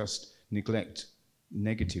not just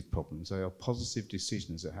negative problems, they are positive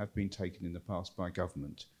decisions that have been taken in the past by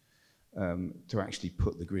government to actually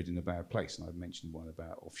put the grid in a bad place. And I've mentioned one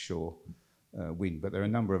about offshore wind, but there are a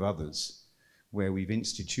number of others where we've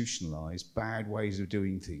institutionalized bad ways of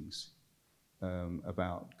doing things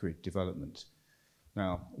about grid development.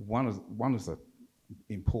 Now, one of the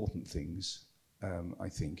important things, I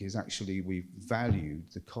think, is actually we've valued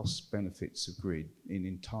the cost benefits of grid in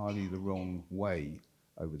entirely the wrong way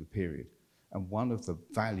over the period. And one of the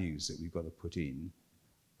values that we've got to put in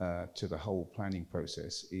to the whole planning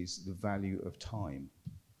process is the value of time.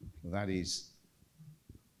 That is,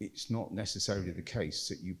 it's not necessarily the case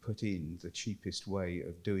that you put in the cheapest way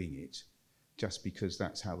of doing it just because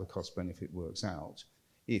that's how the cost benefit works out.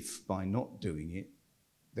 If by not doing it,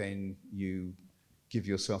 then you give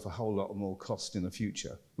yourself a whole lot more cost in the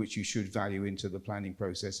future, which you should value into the planning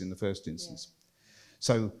process in the first instance. Yeah.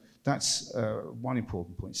 So that's one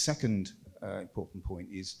important point. Second important point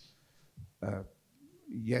is,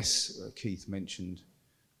 yes, Keith mentioned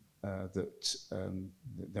that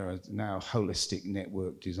there are now holistic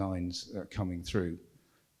network designs coming through,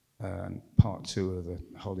 and part 2 of the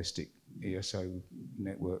holistic ESO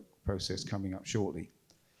network process coming up shortly.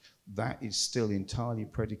 that is still entirely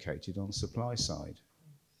predicated on supply side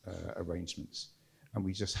arrangements. And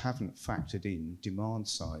we just haven't factored in demand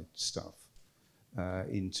side stuff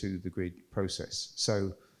into the grid process.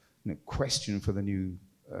 So the question for the new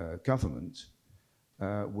government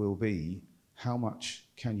will be, how much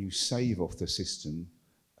can you save off the system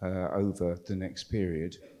over the next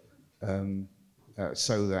period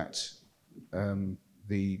so that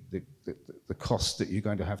the cost that you're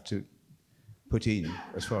going to have to put in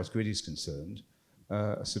as far as grid is concerned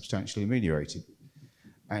are substantially ameliorated.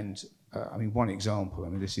 And I mean, one example, I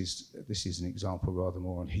mean, this is an example rather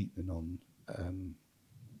more on heat than on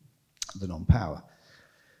power.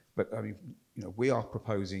 But I mean, you know, we are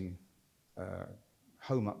proposing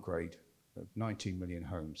home upgrade of 19 million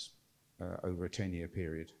homes over a 10-year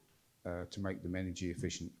period to make them energy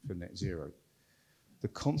efficient for net zero. The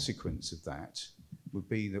consequence of that would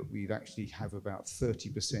be that we'd actually have about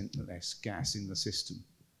 30% less gas in the system.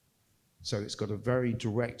 So it's got a very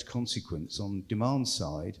direct consequence on demand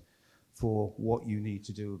side for what you need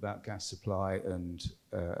to do about gas supply and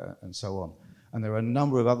so on. And there are a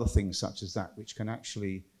number of other things such as that which can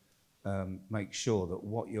actually make sure that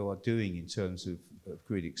what you're doing in terms of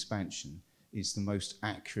grid expansion is the most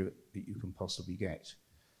accurate that you can possibly get.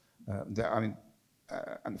 And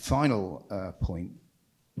the final point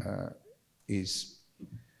is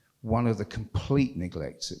one of the complete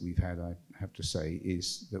neglects that we've had, I have to say,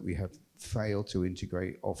 is that we have failed to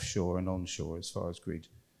integrate offshore and onshore as far as grid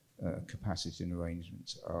capacity and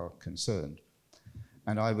arrangements are concerned.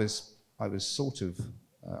 And I was sort of,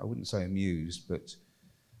 I wouldn't say amused, but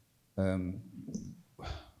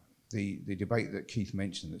the debate that Keith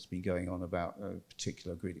mentioned that's been going on about a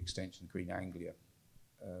particular grid extension, Green Anglia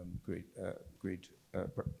grid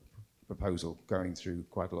proposal going through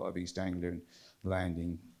quite a lot of East Anglia and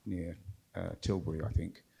landing near Tilbury, I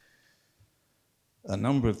think. A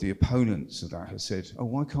number of the opponents of that have said, oh,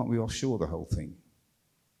 why can't we offshore the whole thing?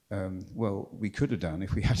 Well, we could have done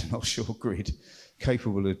if we had an offshore grid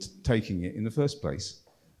capable of taking it in the first place.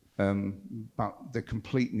 But the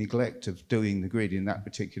complete neglect of doing the grid in that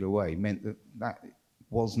particular way meant that that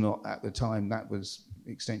was not, at the time that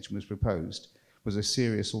extension was proposed, was a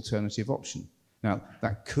serious alternative option. Now,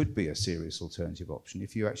 that could be a serious alternative option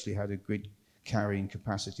if you actually had a grid carrying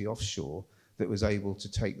capacity offshore that was able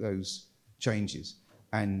to take those changes.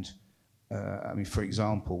 And I mean, for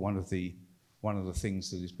example, one of the things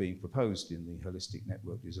that is being proposed in the holistic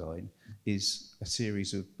network design is a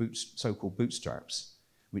series of so-called bootstraps,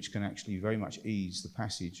 which can actually very much ease the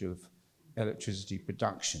passage of electricity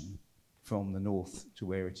production from the north to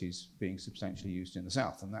where it is being substantially used in the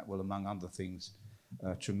south. And that will, among other things,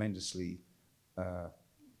 tremendously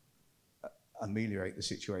ameliorate the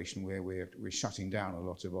situation where we're shutting down a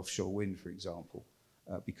lot of offshore wind, for example,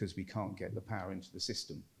 because we can't get the power into the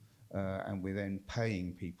system. And we're then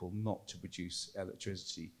paying people not to produce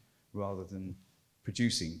electricity rather than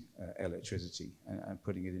producing electricity and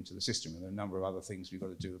putting it into the system. And there are a number of other things we've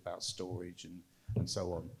got to do about storage and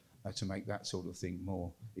so on to make that sort of thing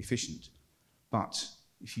more efficient. But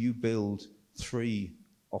if you build 3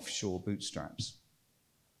 offshore bootstraps,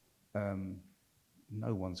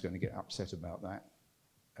 no one's going to get upset about that.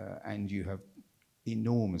 And you have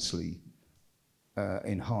enormously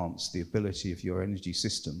enhanced the ability of your energy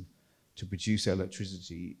system to produce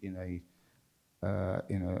electricity in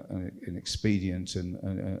an expedient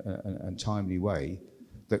and timely way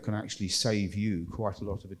that can actually save you quite a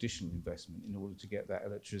lot of additional investment in order to get that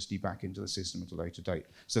electricity back into the system at a later date.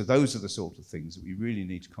 So those are the sort of things that we really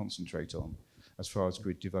need to concentrate on as far as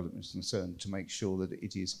grid development is concerned, to make sure that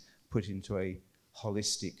it is put into a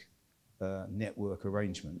holistic network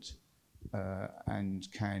arrangement and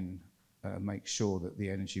can make sure that the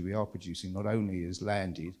energy we are producing not only is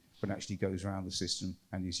landed, but actually goes around the system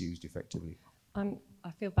and is used effectively. I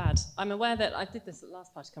feel bad. I'm aware that I did this at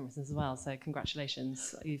last party conference as well, so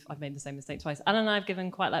congratulations. I've made the same mistake twice. Alan and I have given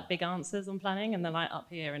quite like big answers on planning, and they're like up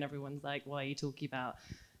here, and everyone's like, why are you talking about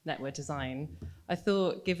network design? I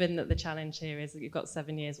thought, given that the challenge here is that you've got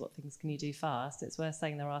 7 years, what things can you do fast? It's worth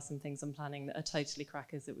saying there are some things on planning that are totally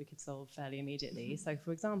crackers that we could solve fairly immediately. So,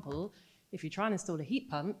 for example, if you try and install a heat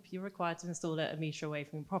pump, you're required to install it a metre away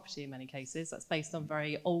from your property in many cases. That's based on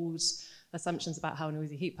very old assumptions about how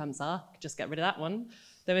noisy heat pumps are. Just get rid of that one.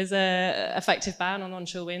 There is an effective ban on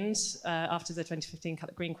onshore wind after the 2015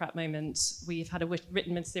 green crap moment. We've had a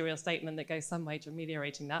written ministerial statement that goes some way to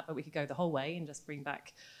ameliorating that, but we could go the whole way and just bring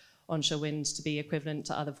back onshore wind to be equivalent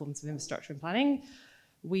to other forms of infrastructure and planning.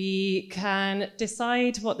 We can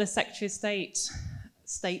decide what the Secretary of State,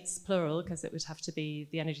 states plural, because it would have to be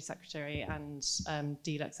the Energy Secretary and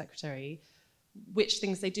DLUC Secretary, which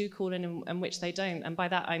things they do call in and which they don't. And by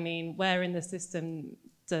that I mean, where in the system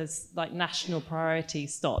does like national priority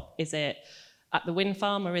stop? Is it at the wind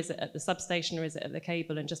farm, or is it at the substation, or is it at the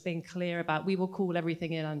cable? And just being clear about, we will call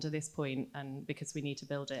everything in under this point, and because we need to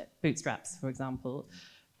build it, bootstraps, for example.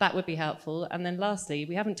 That would be helpful. And then lastly,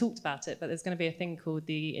 we haven't talked about it, but there's going to be a thing called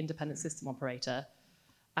the independent system operator.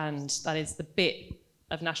 And that is the bit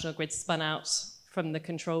of National Grid spun out from the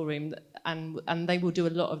control room, and they will do a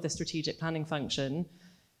lot of the strategic planning function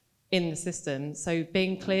in the system. So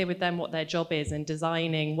being clear with them what their job is and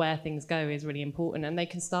designing where things go is really important. And they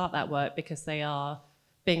can start that work because they are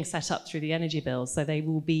being set up through the energy bills. So they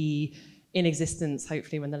will be in existence,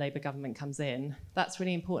 hopefully, when the Labour government comes in. That's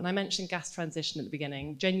really important. I mentioned gas transition at the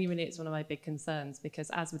beginning. Genuinely, it's one of my big concerns, because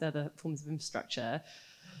as with other forms of infrastructure,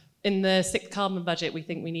 in the 6th carbon budget, we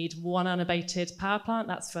think we need 1 unabated power plant.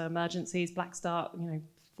 That's for emergencies, black start,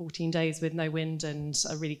 14 days with no wind and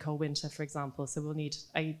a really cold winter, for example. So we'll need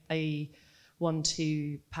a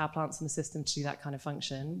 1-2 power plants on the system to do that kind of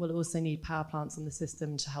function. We'll also need power plants on the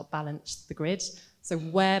system to help balance the grid. So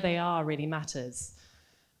where they are really matters.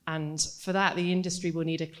 And for that, the industry will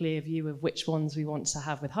need a clear view of which ones we want to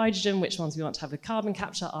have with hydrogen, which ones we want to have with carbon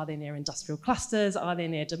capture. Are they near industrial clusters? Are they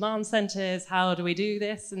near demand centres? How do we do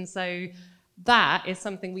this? And so that is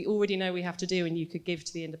something we already know we have to do, and you could give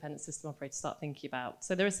to the independent system operator to start thinking about.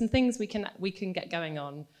 So there are some things we can get going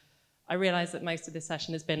on. I realise that most of this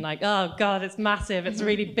session has been like, oh God, it's massive, it's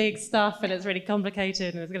really big stuff, and it's really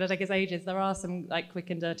complicated, and it's going to take us ages. There are some quick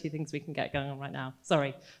and dirty things we can get going on right now.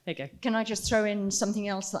 Sorry, there you go. Can I just throw in something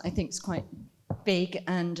else that I think is quite big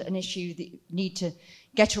and an issue that you need to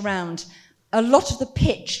get around? A lot of the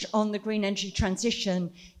pitch on the green energy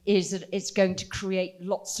transition is that it's going to create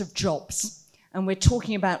lots of jobs. And we're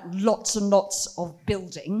talking about lots and lots of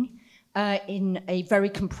building in a very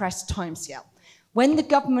compressed timescale. When the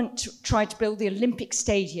government tried to build the Olympic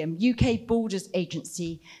Stadium, UK Borders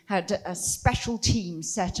Agency had a special team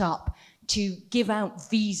set up to give out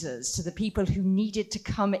visas to the people who needed to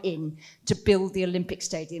come in to build the Olympic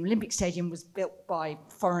Stadium. The Olympic Stadium was built by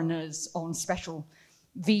foreigners on special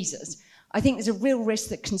visas. I think there's a real risk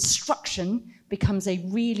that construction becomes a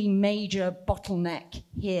really major bottleneck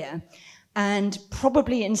here. And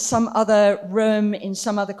probably in some other room, in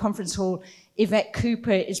some other conference hall, Yvette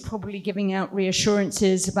Cooper is probably giving out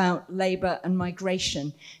reassurances about labour and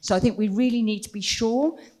migration. So I think we really need to be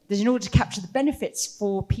sure that in order to capture the benefits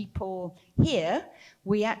for people here,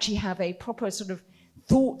 we actually have a proper sort of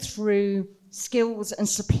thought through skills and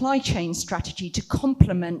supply chain strategy to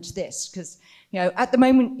complement this. Because at the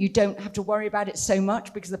moment, you don't have to worry about it so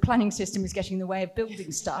much because the planning system is getting in the way of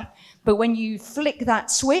building stuff. But when you flick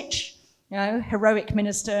that switch, heroic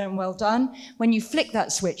minister and well done. When you flick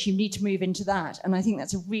that switch, you need to move into that. And I think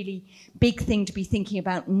that's a really big thing to be thinking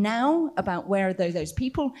about now, about where are those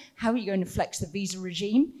people? How are you going to flex the visa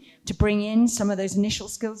regime to bring in some of those initial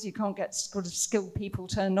skills? You can't get sort of skilled people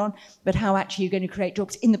turned on, but how actually you're going to create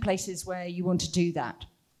jobs in the places where you want to do that.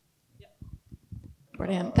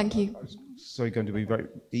 Brilliant, thank you. So going to be very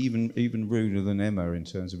even ruder than Emma in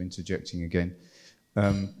terms of interjecting again.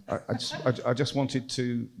 I just wanted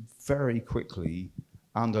to very quickly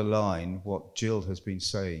underline what Jill has been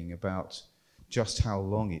saying about just how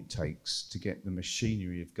long it takes to get the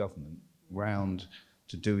machinery of government round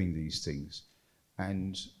to doing these things.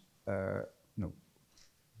 And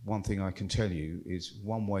one thing I can tell you is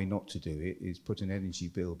one way not to do it is put an energy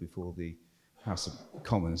bill before the House of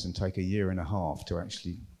Commons and take a year and a half to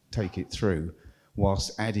actually take it through,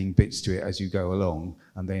 whilst adding bits to it as you go along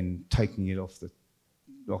and then taking it off the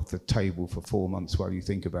table for 4 months while you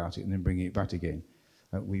think about it and then bringing it back again.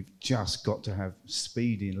 We've just got to have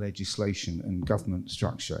speed in legislation and government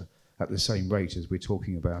structure at the same rate as we're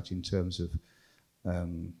talking about in terms of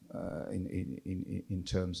in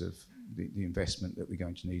terms of the investment that we're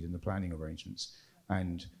going to need in the planning arrangements,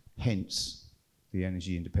 and hence the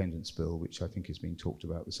Energy Independence Bill, which I think is being talked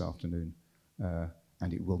about this afternoon,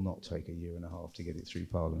 and it will not take a year and a half to get it through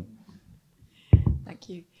Parliament. Thank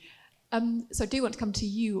you. So I do want to come to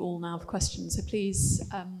you all now for questions. So please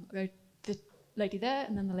go the lady there,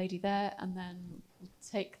 and then the lady there, and then we'll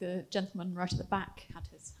take the gentleman right at the back, had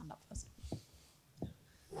his hand up first.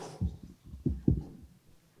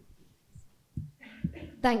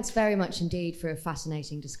 Thanks very much indeed for a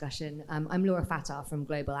fascinating discussion. I'm Laura Fattar from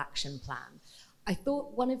Global Action Plan. I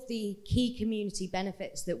thought one of the key community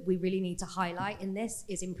benefits that we really need to highlight in this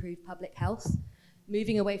is improved public health.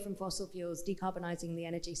 Moving away from fossil fuels, decarbonising the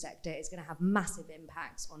energy sector is going to have massive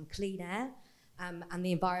impacts on clean air, and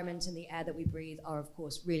the environment and the air that we breathe are, of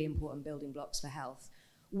course, really important building blocks for health.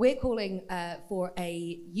 We're calling for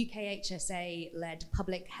a UKHSA-led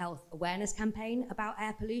public health awareness campaign about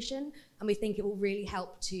air pollution, and we think it will really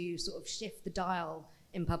help to sort of shift the dial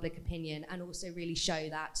in public opinion and also really show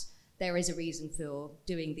that there is a reason for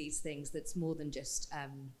doing these things that's more than just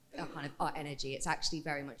a kind of our energy. It's actually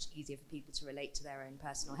very much easier for people to relate to their own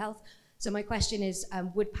personal health. So my question is,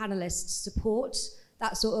 would panelists support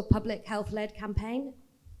that sort of public health-led campaign?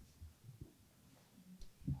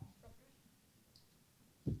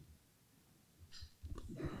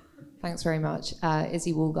 Thanks very much.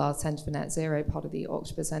 Izzy Woolgar, Centre for Net Zero, part of the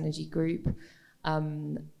Octopus Energy Group.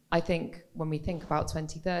 I think when we think about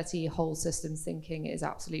 2030, whole systems thinking is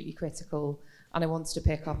absolutely critical. And I wanted to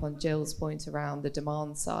pick up on Jill's point around the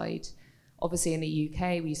demand side. Obviously in the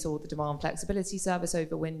UK, we saw the demand flexibility service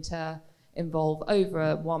over winter involve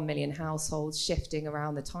over 1 million households shifting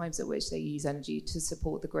around the times at which they use energy to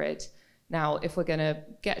support the grid. Now, if we're going to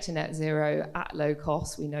get to net zero at low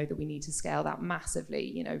cost, we know that we need to scale that massively,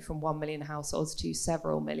 you know, from 1 million households to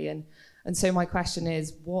several million. And so my question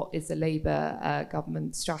is, what is the Labour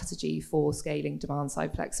government strategy for scaling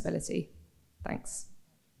demand-side flexibility? Thanks.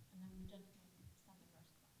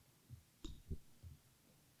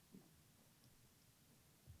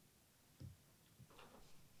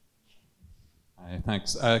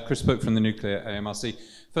 Thanks. Chris Book from the Nuclear AMRC.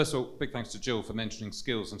 First of all, big thanks to Jill for mentioning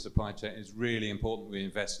skills and supply chain. It's really important that we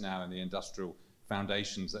invest now in the industrial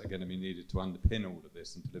foundations that are going to be needed to underpin all of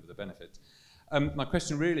this and deliver the benefits. My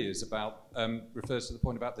question really is about, refers to the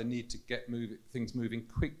point about the need to get things moving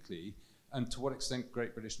quickly, and to what extent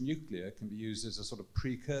Great British Nuclear can be used as a sort of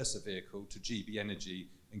precursor vehicle to GB Energy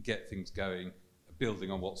and get things going, building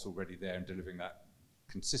on what's already there and delivering that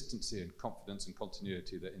consistency and confidence and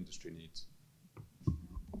continuity that industry needs.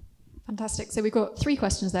 Fantastic. So we've got 3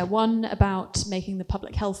 questions there. One about making the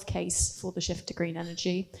public health case for the shift to green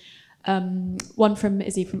energy. One from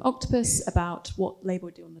Izzy from Octopus about what Labour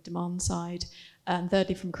would do on the demand side. And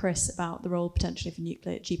thirdly from Chris about the role potentially for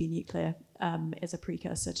nuclear, GB Nuclear as a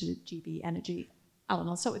precursor to GB Energy. Alan,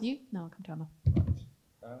 I'll start with you. Now I'll come to Emma.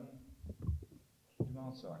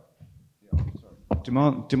 Demand side. Yeah,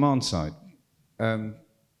 sorry. Demand side.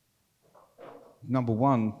 Number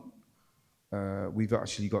one, we've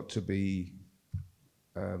actually got to be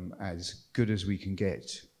as good as we can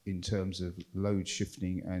get in terms of load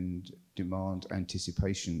shifting and demand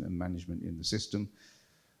anticipation and management in the system,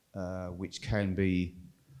 which can be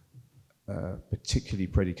particularly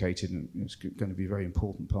predicated, and it's going to be a very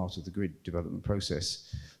important part of the grid development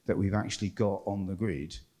process, that we've actually got on the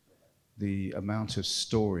grid the amount of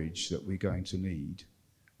storage that we're going to need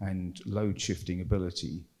and load shifting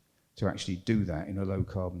ability to actually do that in a low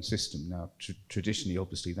carbon system. Now, traditionally,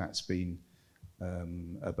 obviously, that's been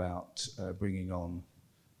about bringing on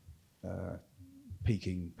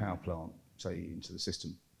peaking power plant, say, into the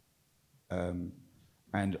system.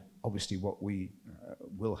 And obviously what we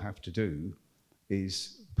will have to do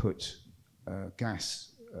is put a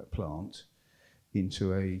gas plant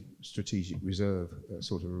into a strategic reserve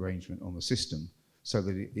sort of arrangement on the system so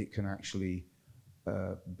that it can actually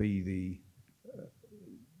be the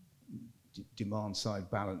demand side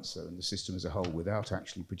balancer in the system as a whole without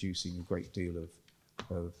actually producing a great deal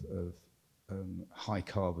of high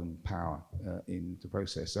carbon power in the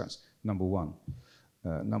process. That's number one.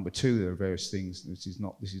 Number two, there are various things. This is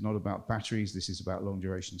not about batteries. This is about long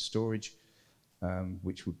duration storage,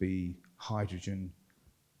 which would be hydrogen,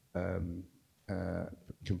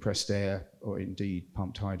 compressed air, or indeed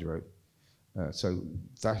pumped hydro. So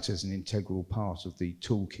that is an integral part of the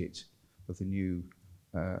toolkit of the new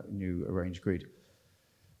arranged grid.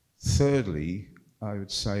 Thirdly, I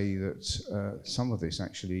would say that some of this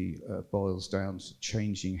actually boils down to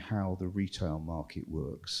changing how the retail market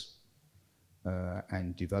works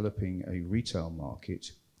and developing a retail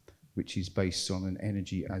market which is based on an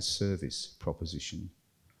energy as service proposition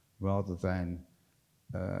rather than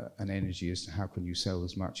an energy as to how can you sell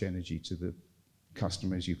as much energy to the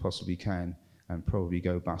customer as you possibly can and probably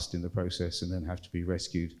go bust in the process and then have to be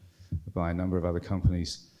rescued by a number of other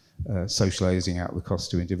companies socializing out the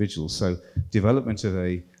cost to individuals. So development of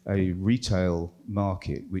a retail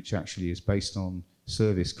market which actually is based on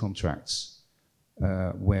service contracts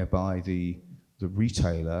whereby the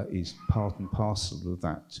retailer is part and parcel of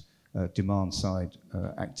that demand side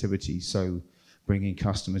activity. So bringing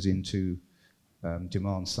customers into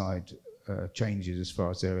demand side changes as far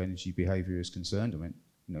as their energy behavior is concerned. I mean,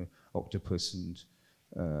 you know, Octopus and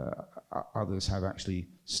others have actually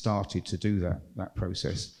started to do that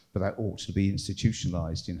process, but that ought to be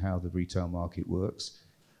institutionalized in how the retail market works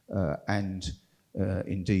and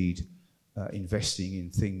indeed investing in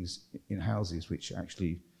things in houses which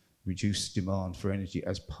actually reduce demand for energy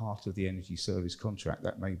as part of the energy service contract.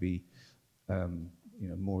 That may be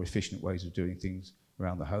more efficient ways of doing things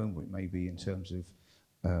around the home, or it may be in terms of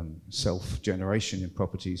self-generation in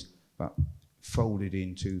properties, but folded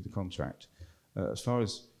into the contract. As far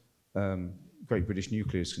as Great British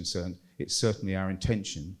Nuclear is concerned, it's certainly our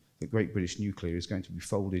intention that Great British Nuclear is going to be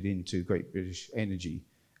folded into Great British Energy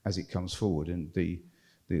as it comes forward, and the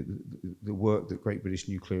work that Great British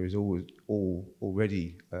Nuclear is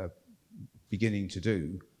already beginning to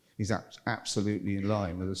do is absolutely in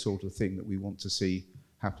line with the sort of thing that we want to see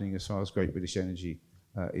happening as far as Great British Energy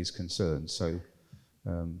is concerned. So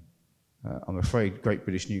I'm afraid Great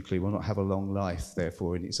British Nuclear will not have a long life,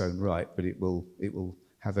 therefore, in its own right, but it will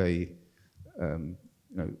have a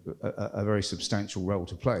very substantial role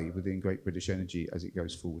to play within Great British Energy as it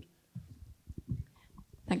goes forward.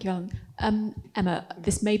 Thank you, Alan. Emma,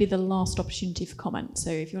 this may be the last opportunity for comment,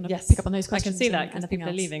 so if you want to Yes, pick up on those questions. I can see that, because anything people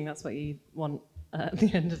are else. leaving. That's what you want at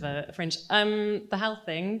the end of a fringe. The health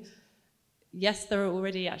thing, yes, there are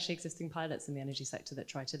already actually existing pilots in the energy sector that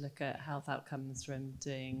try to look at health outcomes from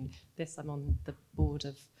doing this. I'm on the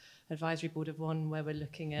advisory board of one where we're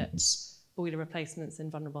looking at boiler replacements in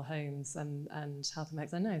vulnerable homes and health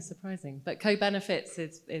impacts. I know, surprising. But co-benefits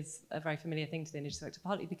is a very familiar thing to the energy sector,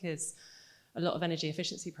 partly because a lot of energy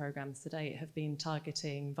efficiency programs to date have been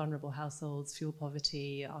targeting vulnerable households, fuel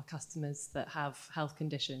poverty, our customers that have health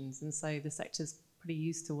conditions. And so the sector's pretty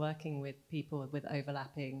used to working with people with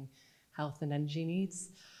overlapping health and energy needs.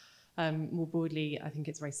 More broadly, I think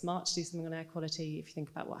it's very smart to do something on air quality. If you think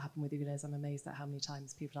about what happened with ULEZ, I'm amazed at how many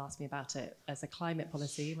times people ask me about it as a climate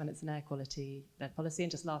policy when it's an air quality-led policy.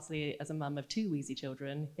 And just lastly, as a mum of 2 wheezy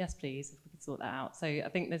children, yes, please, if we could sort that out. So I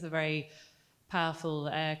think there's a very powerful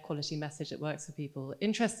air quality message that works for people.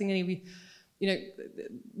 Interestingly,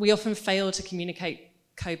 we often fail to communicate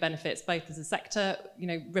co-benefits both as a sector.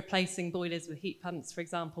 Replacing boilers with heat pumps, for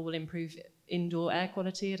example, will improve indoor air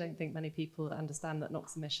quality. I don't think many people understand that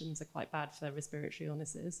NOx emissions are quite bad for respiratory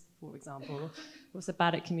illnesses, for example. We're also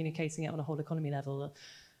bad at communicating it on a whole economy level.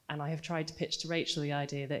 And I have tried to pitch to Rachel the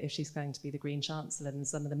idea that if she's going to be the Green Chancellor, then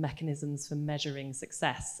some of the mechanisms for measuring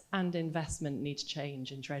success and investment need to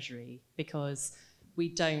change in Treasury, because we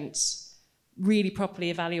don't really properly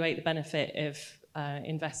evaluate the benefit of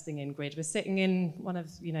investing in grid. We're sitting in one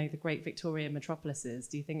of the great Victorian metropolises.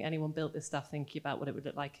 Do you think anyone built this stuff thinking about what it would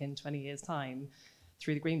look like in 20 years' time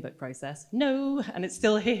through the Green Book process? No, and it's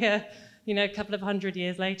still here, a couple of 100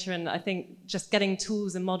 years later. And I think just getting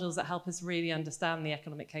tools and models that help us really understand the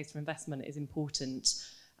economic case for investment is important.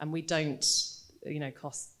 And we don't,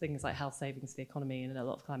 cost things like health savings to the economy and a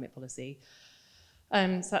lot of climate policy.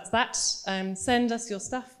 So that's that. Send us your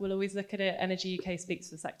stuff. We'll always look at it. Energy UK speaks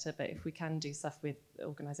for the sector, but if we can do stuff with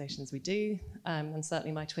organisations, we do. And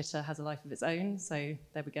certainly my Twitter has a life of its own, so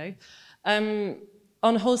there we go.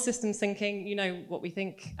 On whole systems thinking, you know what we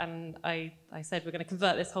think, and I said we're going to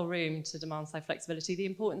convert this whole room to demand-side flexibility. The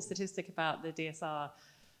important statistic about the DSR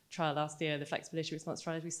trial last year, the flexibility response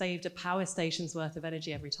trial, is we saved a power station's worth of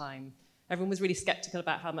energy every time. Everyone was really sceptical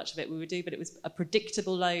about how much of it we would do, but it was a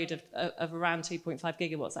predictable load of around 2.5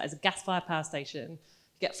 gigawatts. That is a gas-fired power station.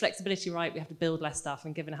 To get flexibility right, we have to build less stuff,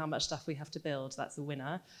 and given how much stuff we have to build, that's a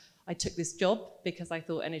winner. I took this job because I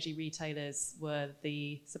thought energy retailers were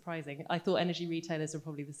I thought energy retailers were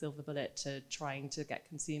probably the silver bullet to trying to get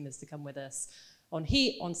consumers to come with us on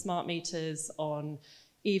heat, on smart meters, on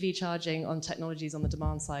EV charging, on technologies on the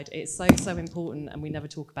demand side. It's so important, and we never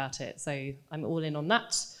talk about it. So I'm all in on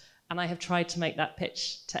that. And I have tried to make that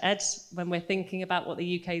pitch to Ed when we're thinking about what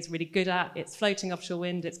the UK is really good at. It's floating offshore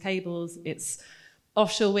wind, it's cables, it's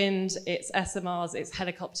offshore wind, it's SMRs, it's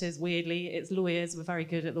helicopters, weirdly, it's lawyers. We're very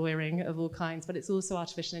good at lawyering of all kinds, but it's also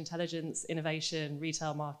artificial intelligence, innovation,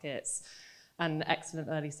 retail markets, and excellent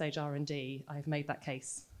early stage R&D. I've made that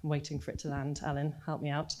case. I'm waiting for it to land. Alan, help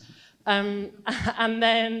me out. And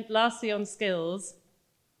then lastly on skills,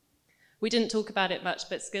 we didn't talk about it much,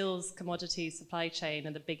 but skills, commodities, supply chain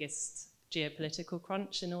are the biggest geopolitical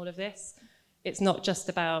crunch in all of this. It's not just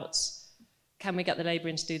about can we get the labour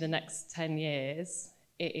in to do the next 10 years?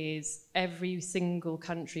 It is every single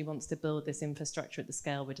country wants to build this infrastructure at the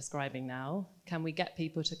scale we're describing now. Can we get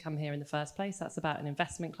people to come here in the first place? That's about an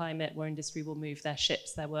investment climate where industry will move their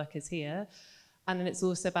ships, their workers here. And then it's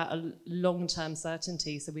also about a long-term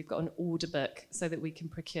certainty. So we've got an order book so that we can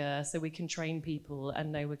procure, so we can train people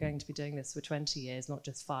and know we're going to be doing this for 20 years, not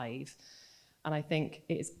just 5. And I think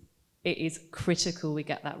it is critical we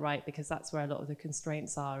get that right, because that's where a lot of the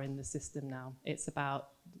constraints are in the system now. It's about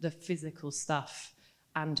the physical stuff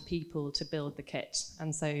and people to build the kit.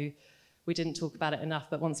 And so we didn't talk about it enough,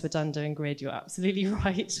 but once we're done doing grid, you're absolutely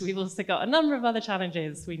right. We've also got a number of other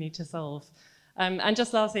challenges we need to solve. And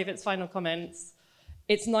just lastly, if it's final comments,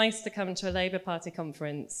 it's nice to come to a Labour Party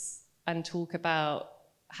conference and talk about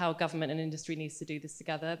how government and industry needs to do this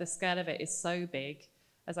together. The scale of it is so big.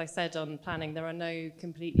 As I said on planning, there are no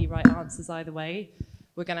completely right answers either way.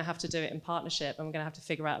 We're going to have to do it in partnership, and we're going to have to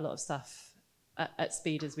figure out a lot of stuff at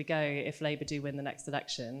speed as we go if Labour do win the next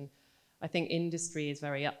election. I think industry is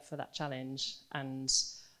very up for that challenge, and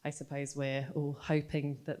I suppose we're all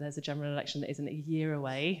hoping that there's a general election that isn't a year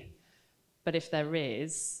away. But if there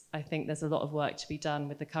is, I think there's a lot of work to be done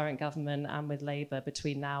with the current government and with Labour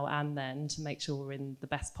between now and then to make sure we're in the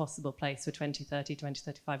best possible place for 2030,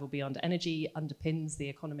 2035 or beyond. Energy underpins the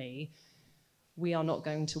economy. We are not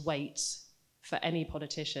going to wait for any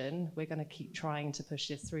politician. We're going to keep trying to push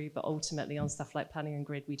this through, but ultimately on stuff like planning and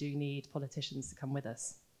grid, we do need politicians to come with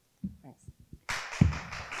us. Thanks.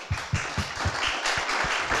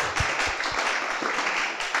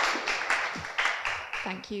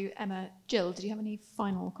 Thank you, Emma. Jill, did you have any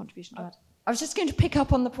final contribution to add? I was just going to pick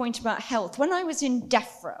up on the point about health. When I was in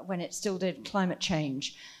DEFRA, when it still did climate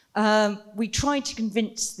change, we tried to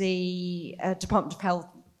convince the Department of Health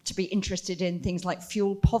to be interested in things like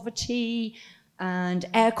fuel poverty and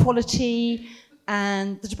air quality.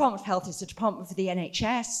 And the Department of Health is the department for the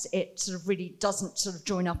NHS. It sort of really doesn't sort of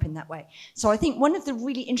join up in that way. So I think one of the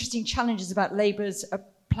really interesting challenges about Labour's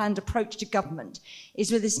planned approach to government is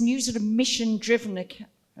with this new sort of mission-driven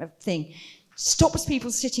thing, stops people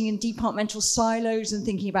sitting in departmental silos and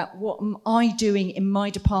thinking about what am I doing in my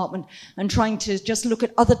department and trying to just look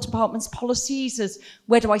at other departments' policies as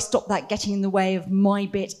where do I stop that getting in the way of my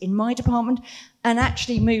bit in my department, and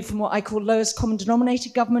actually move from what I call lowest common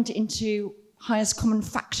denominator government into highest common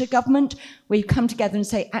factor government, where you come together and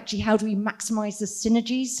say, actually, how do we maximise the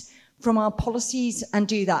synergies from our policies and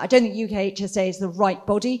do that? I don't think UK HSA is the right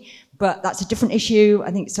body, but that's a different issue.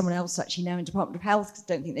 I think someone else actually now in Department of Health, because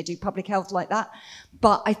I don't think they do public health like that.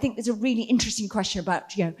 But I think there's a really interesting question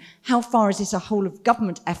about, how far is this a whole of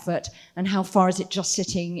government effort and how far is it just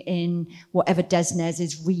sitting in whatever DESNES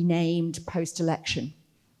is renamed post-election?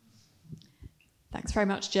 Thanks very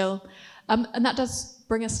much, Jill. And that does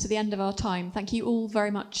bring us to the end of our time. Thank you all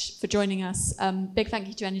very much for joining us. Big thank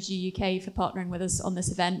you to Energy UK for partnering with us on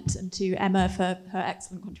this event, and to Emma for her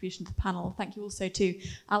excellent contribution to the panel. Thank you also to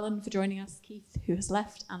Alan for joining us, Keith, who has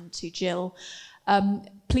left, and to Jill.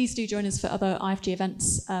 Please do join us for other IFG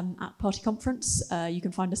events at Party Conference. You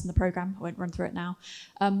can find us in the programme. I won't run through it now.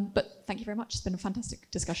 But thank you very much. It's been a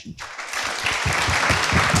fantastic discussion.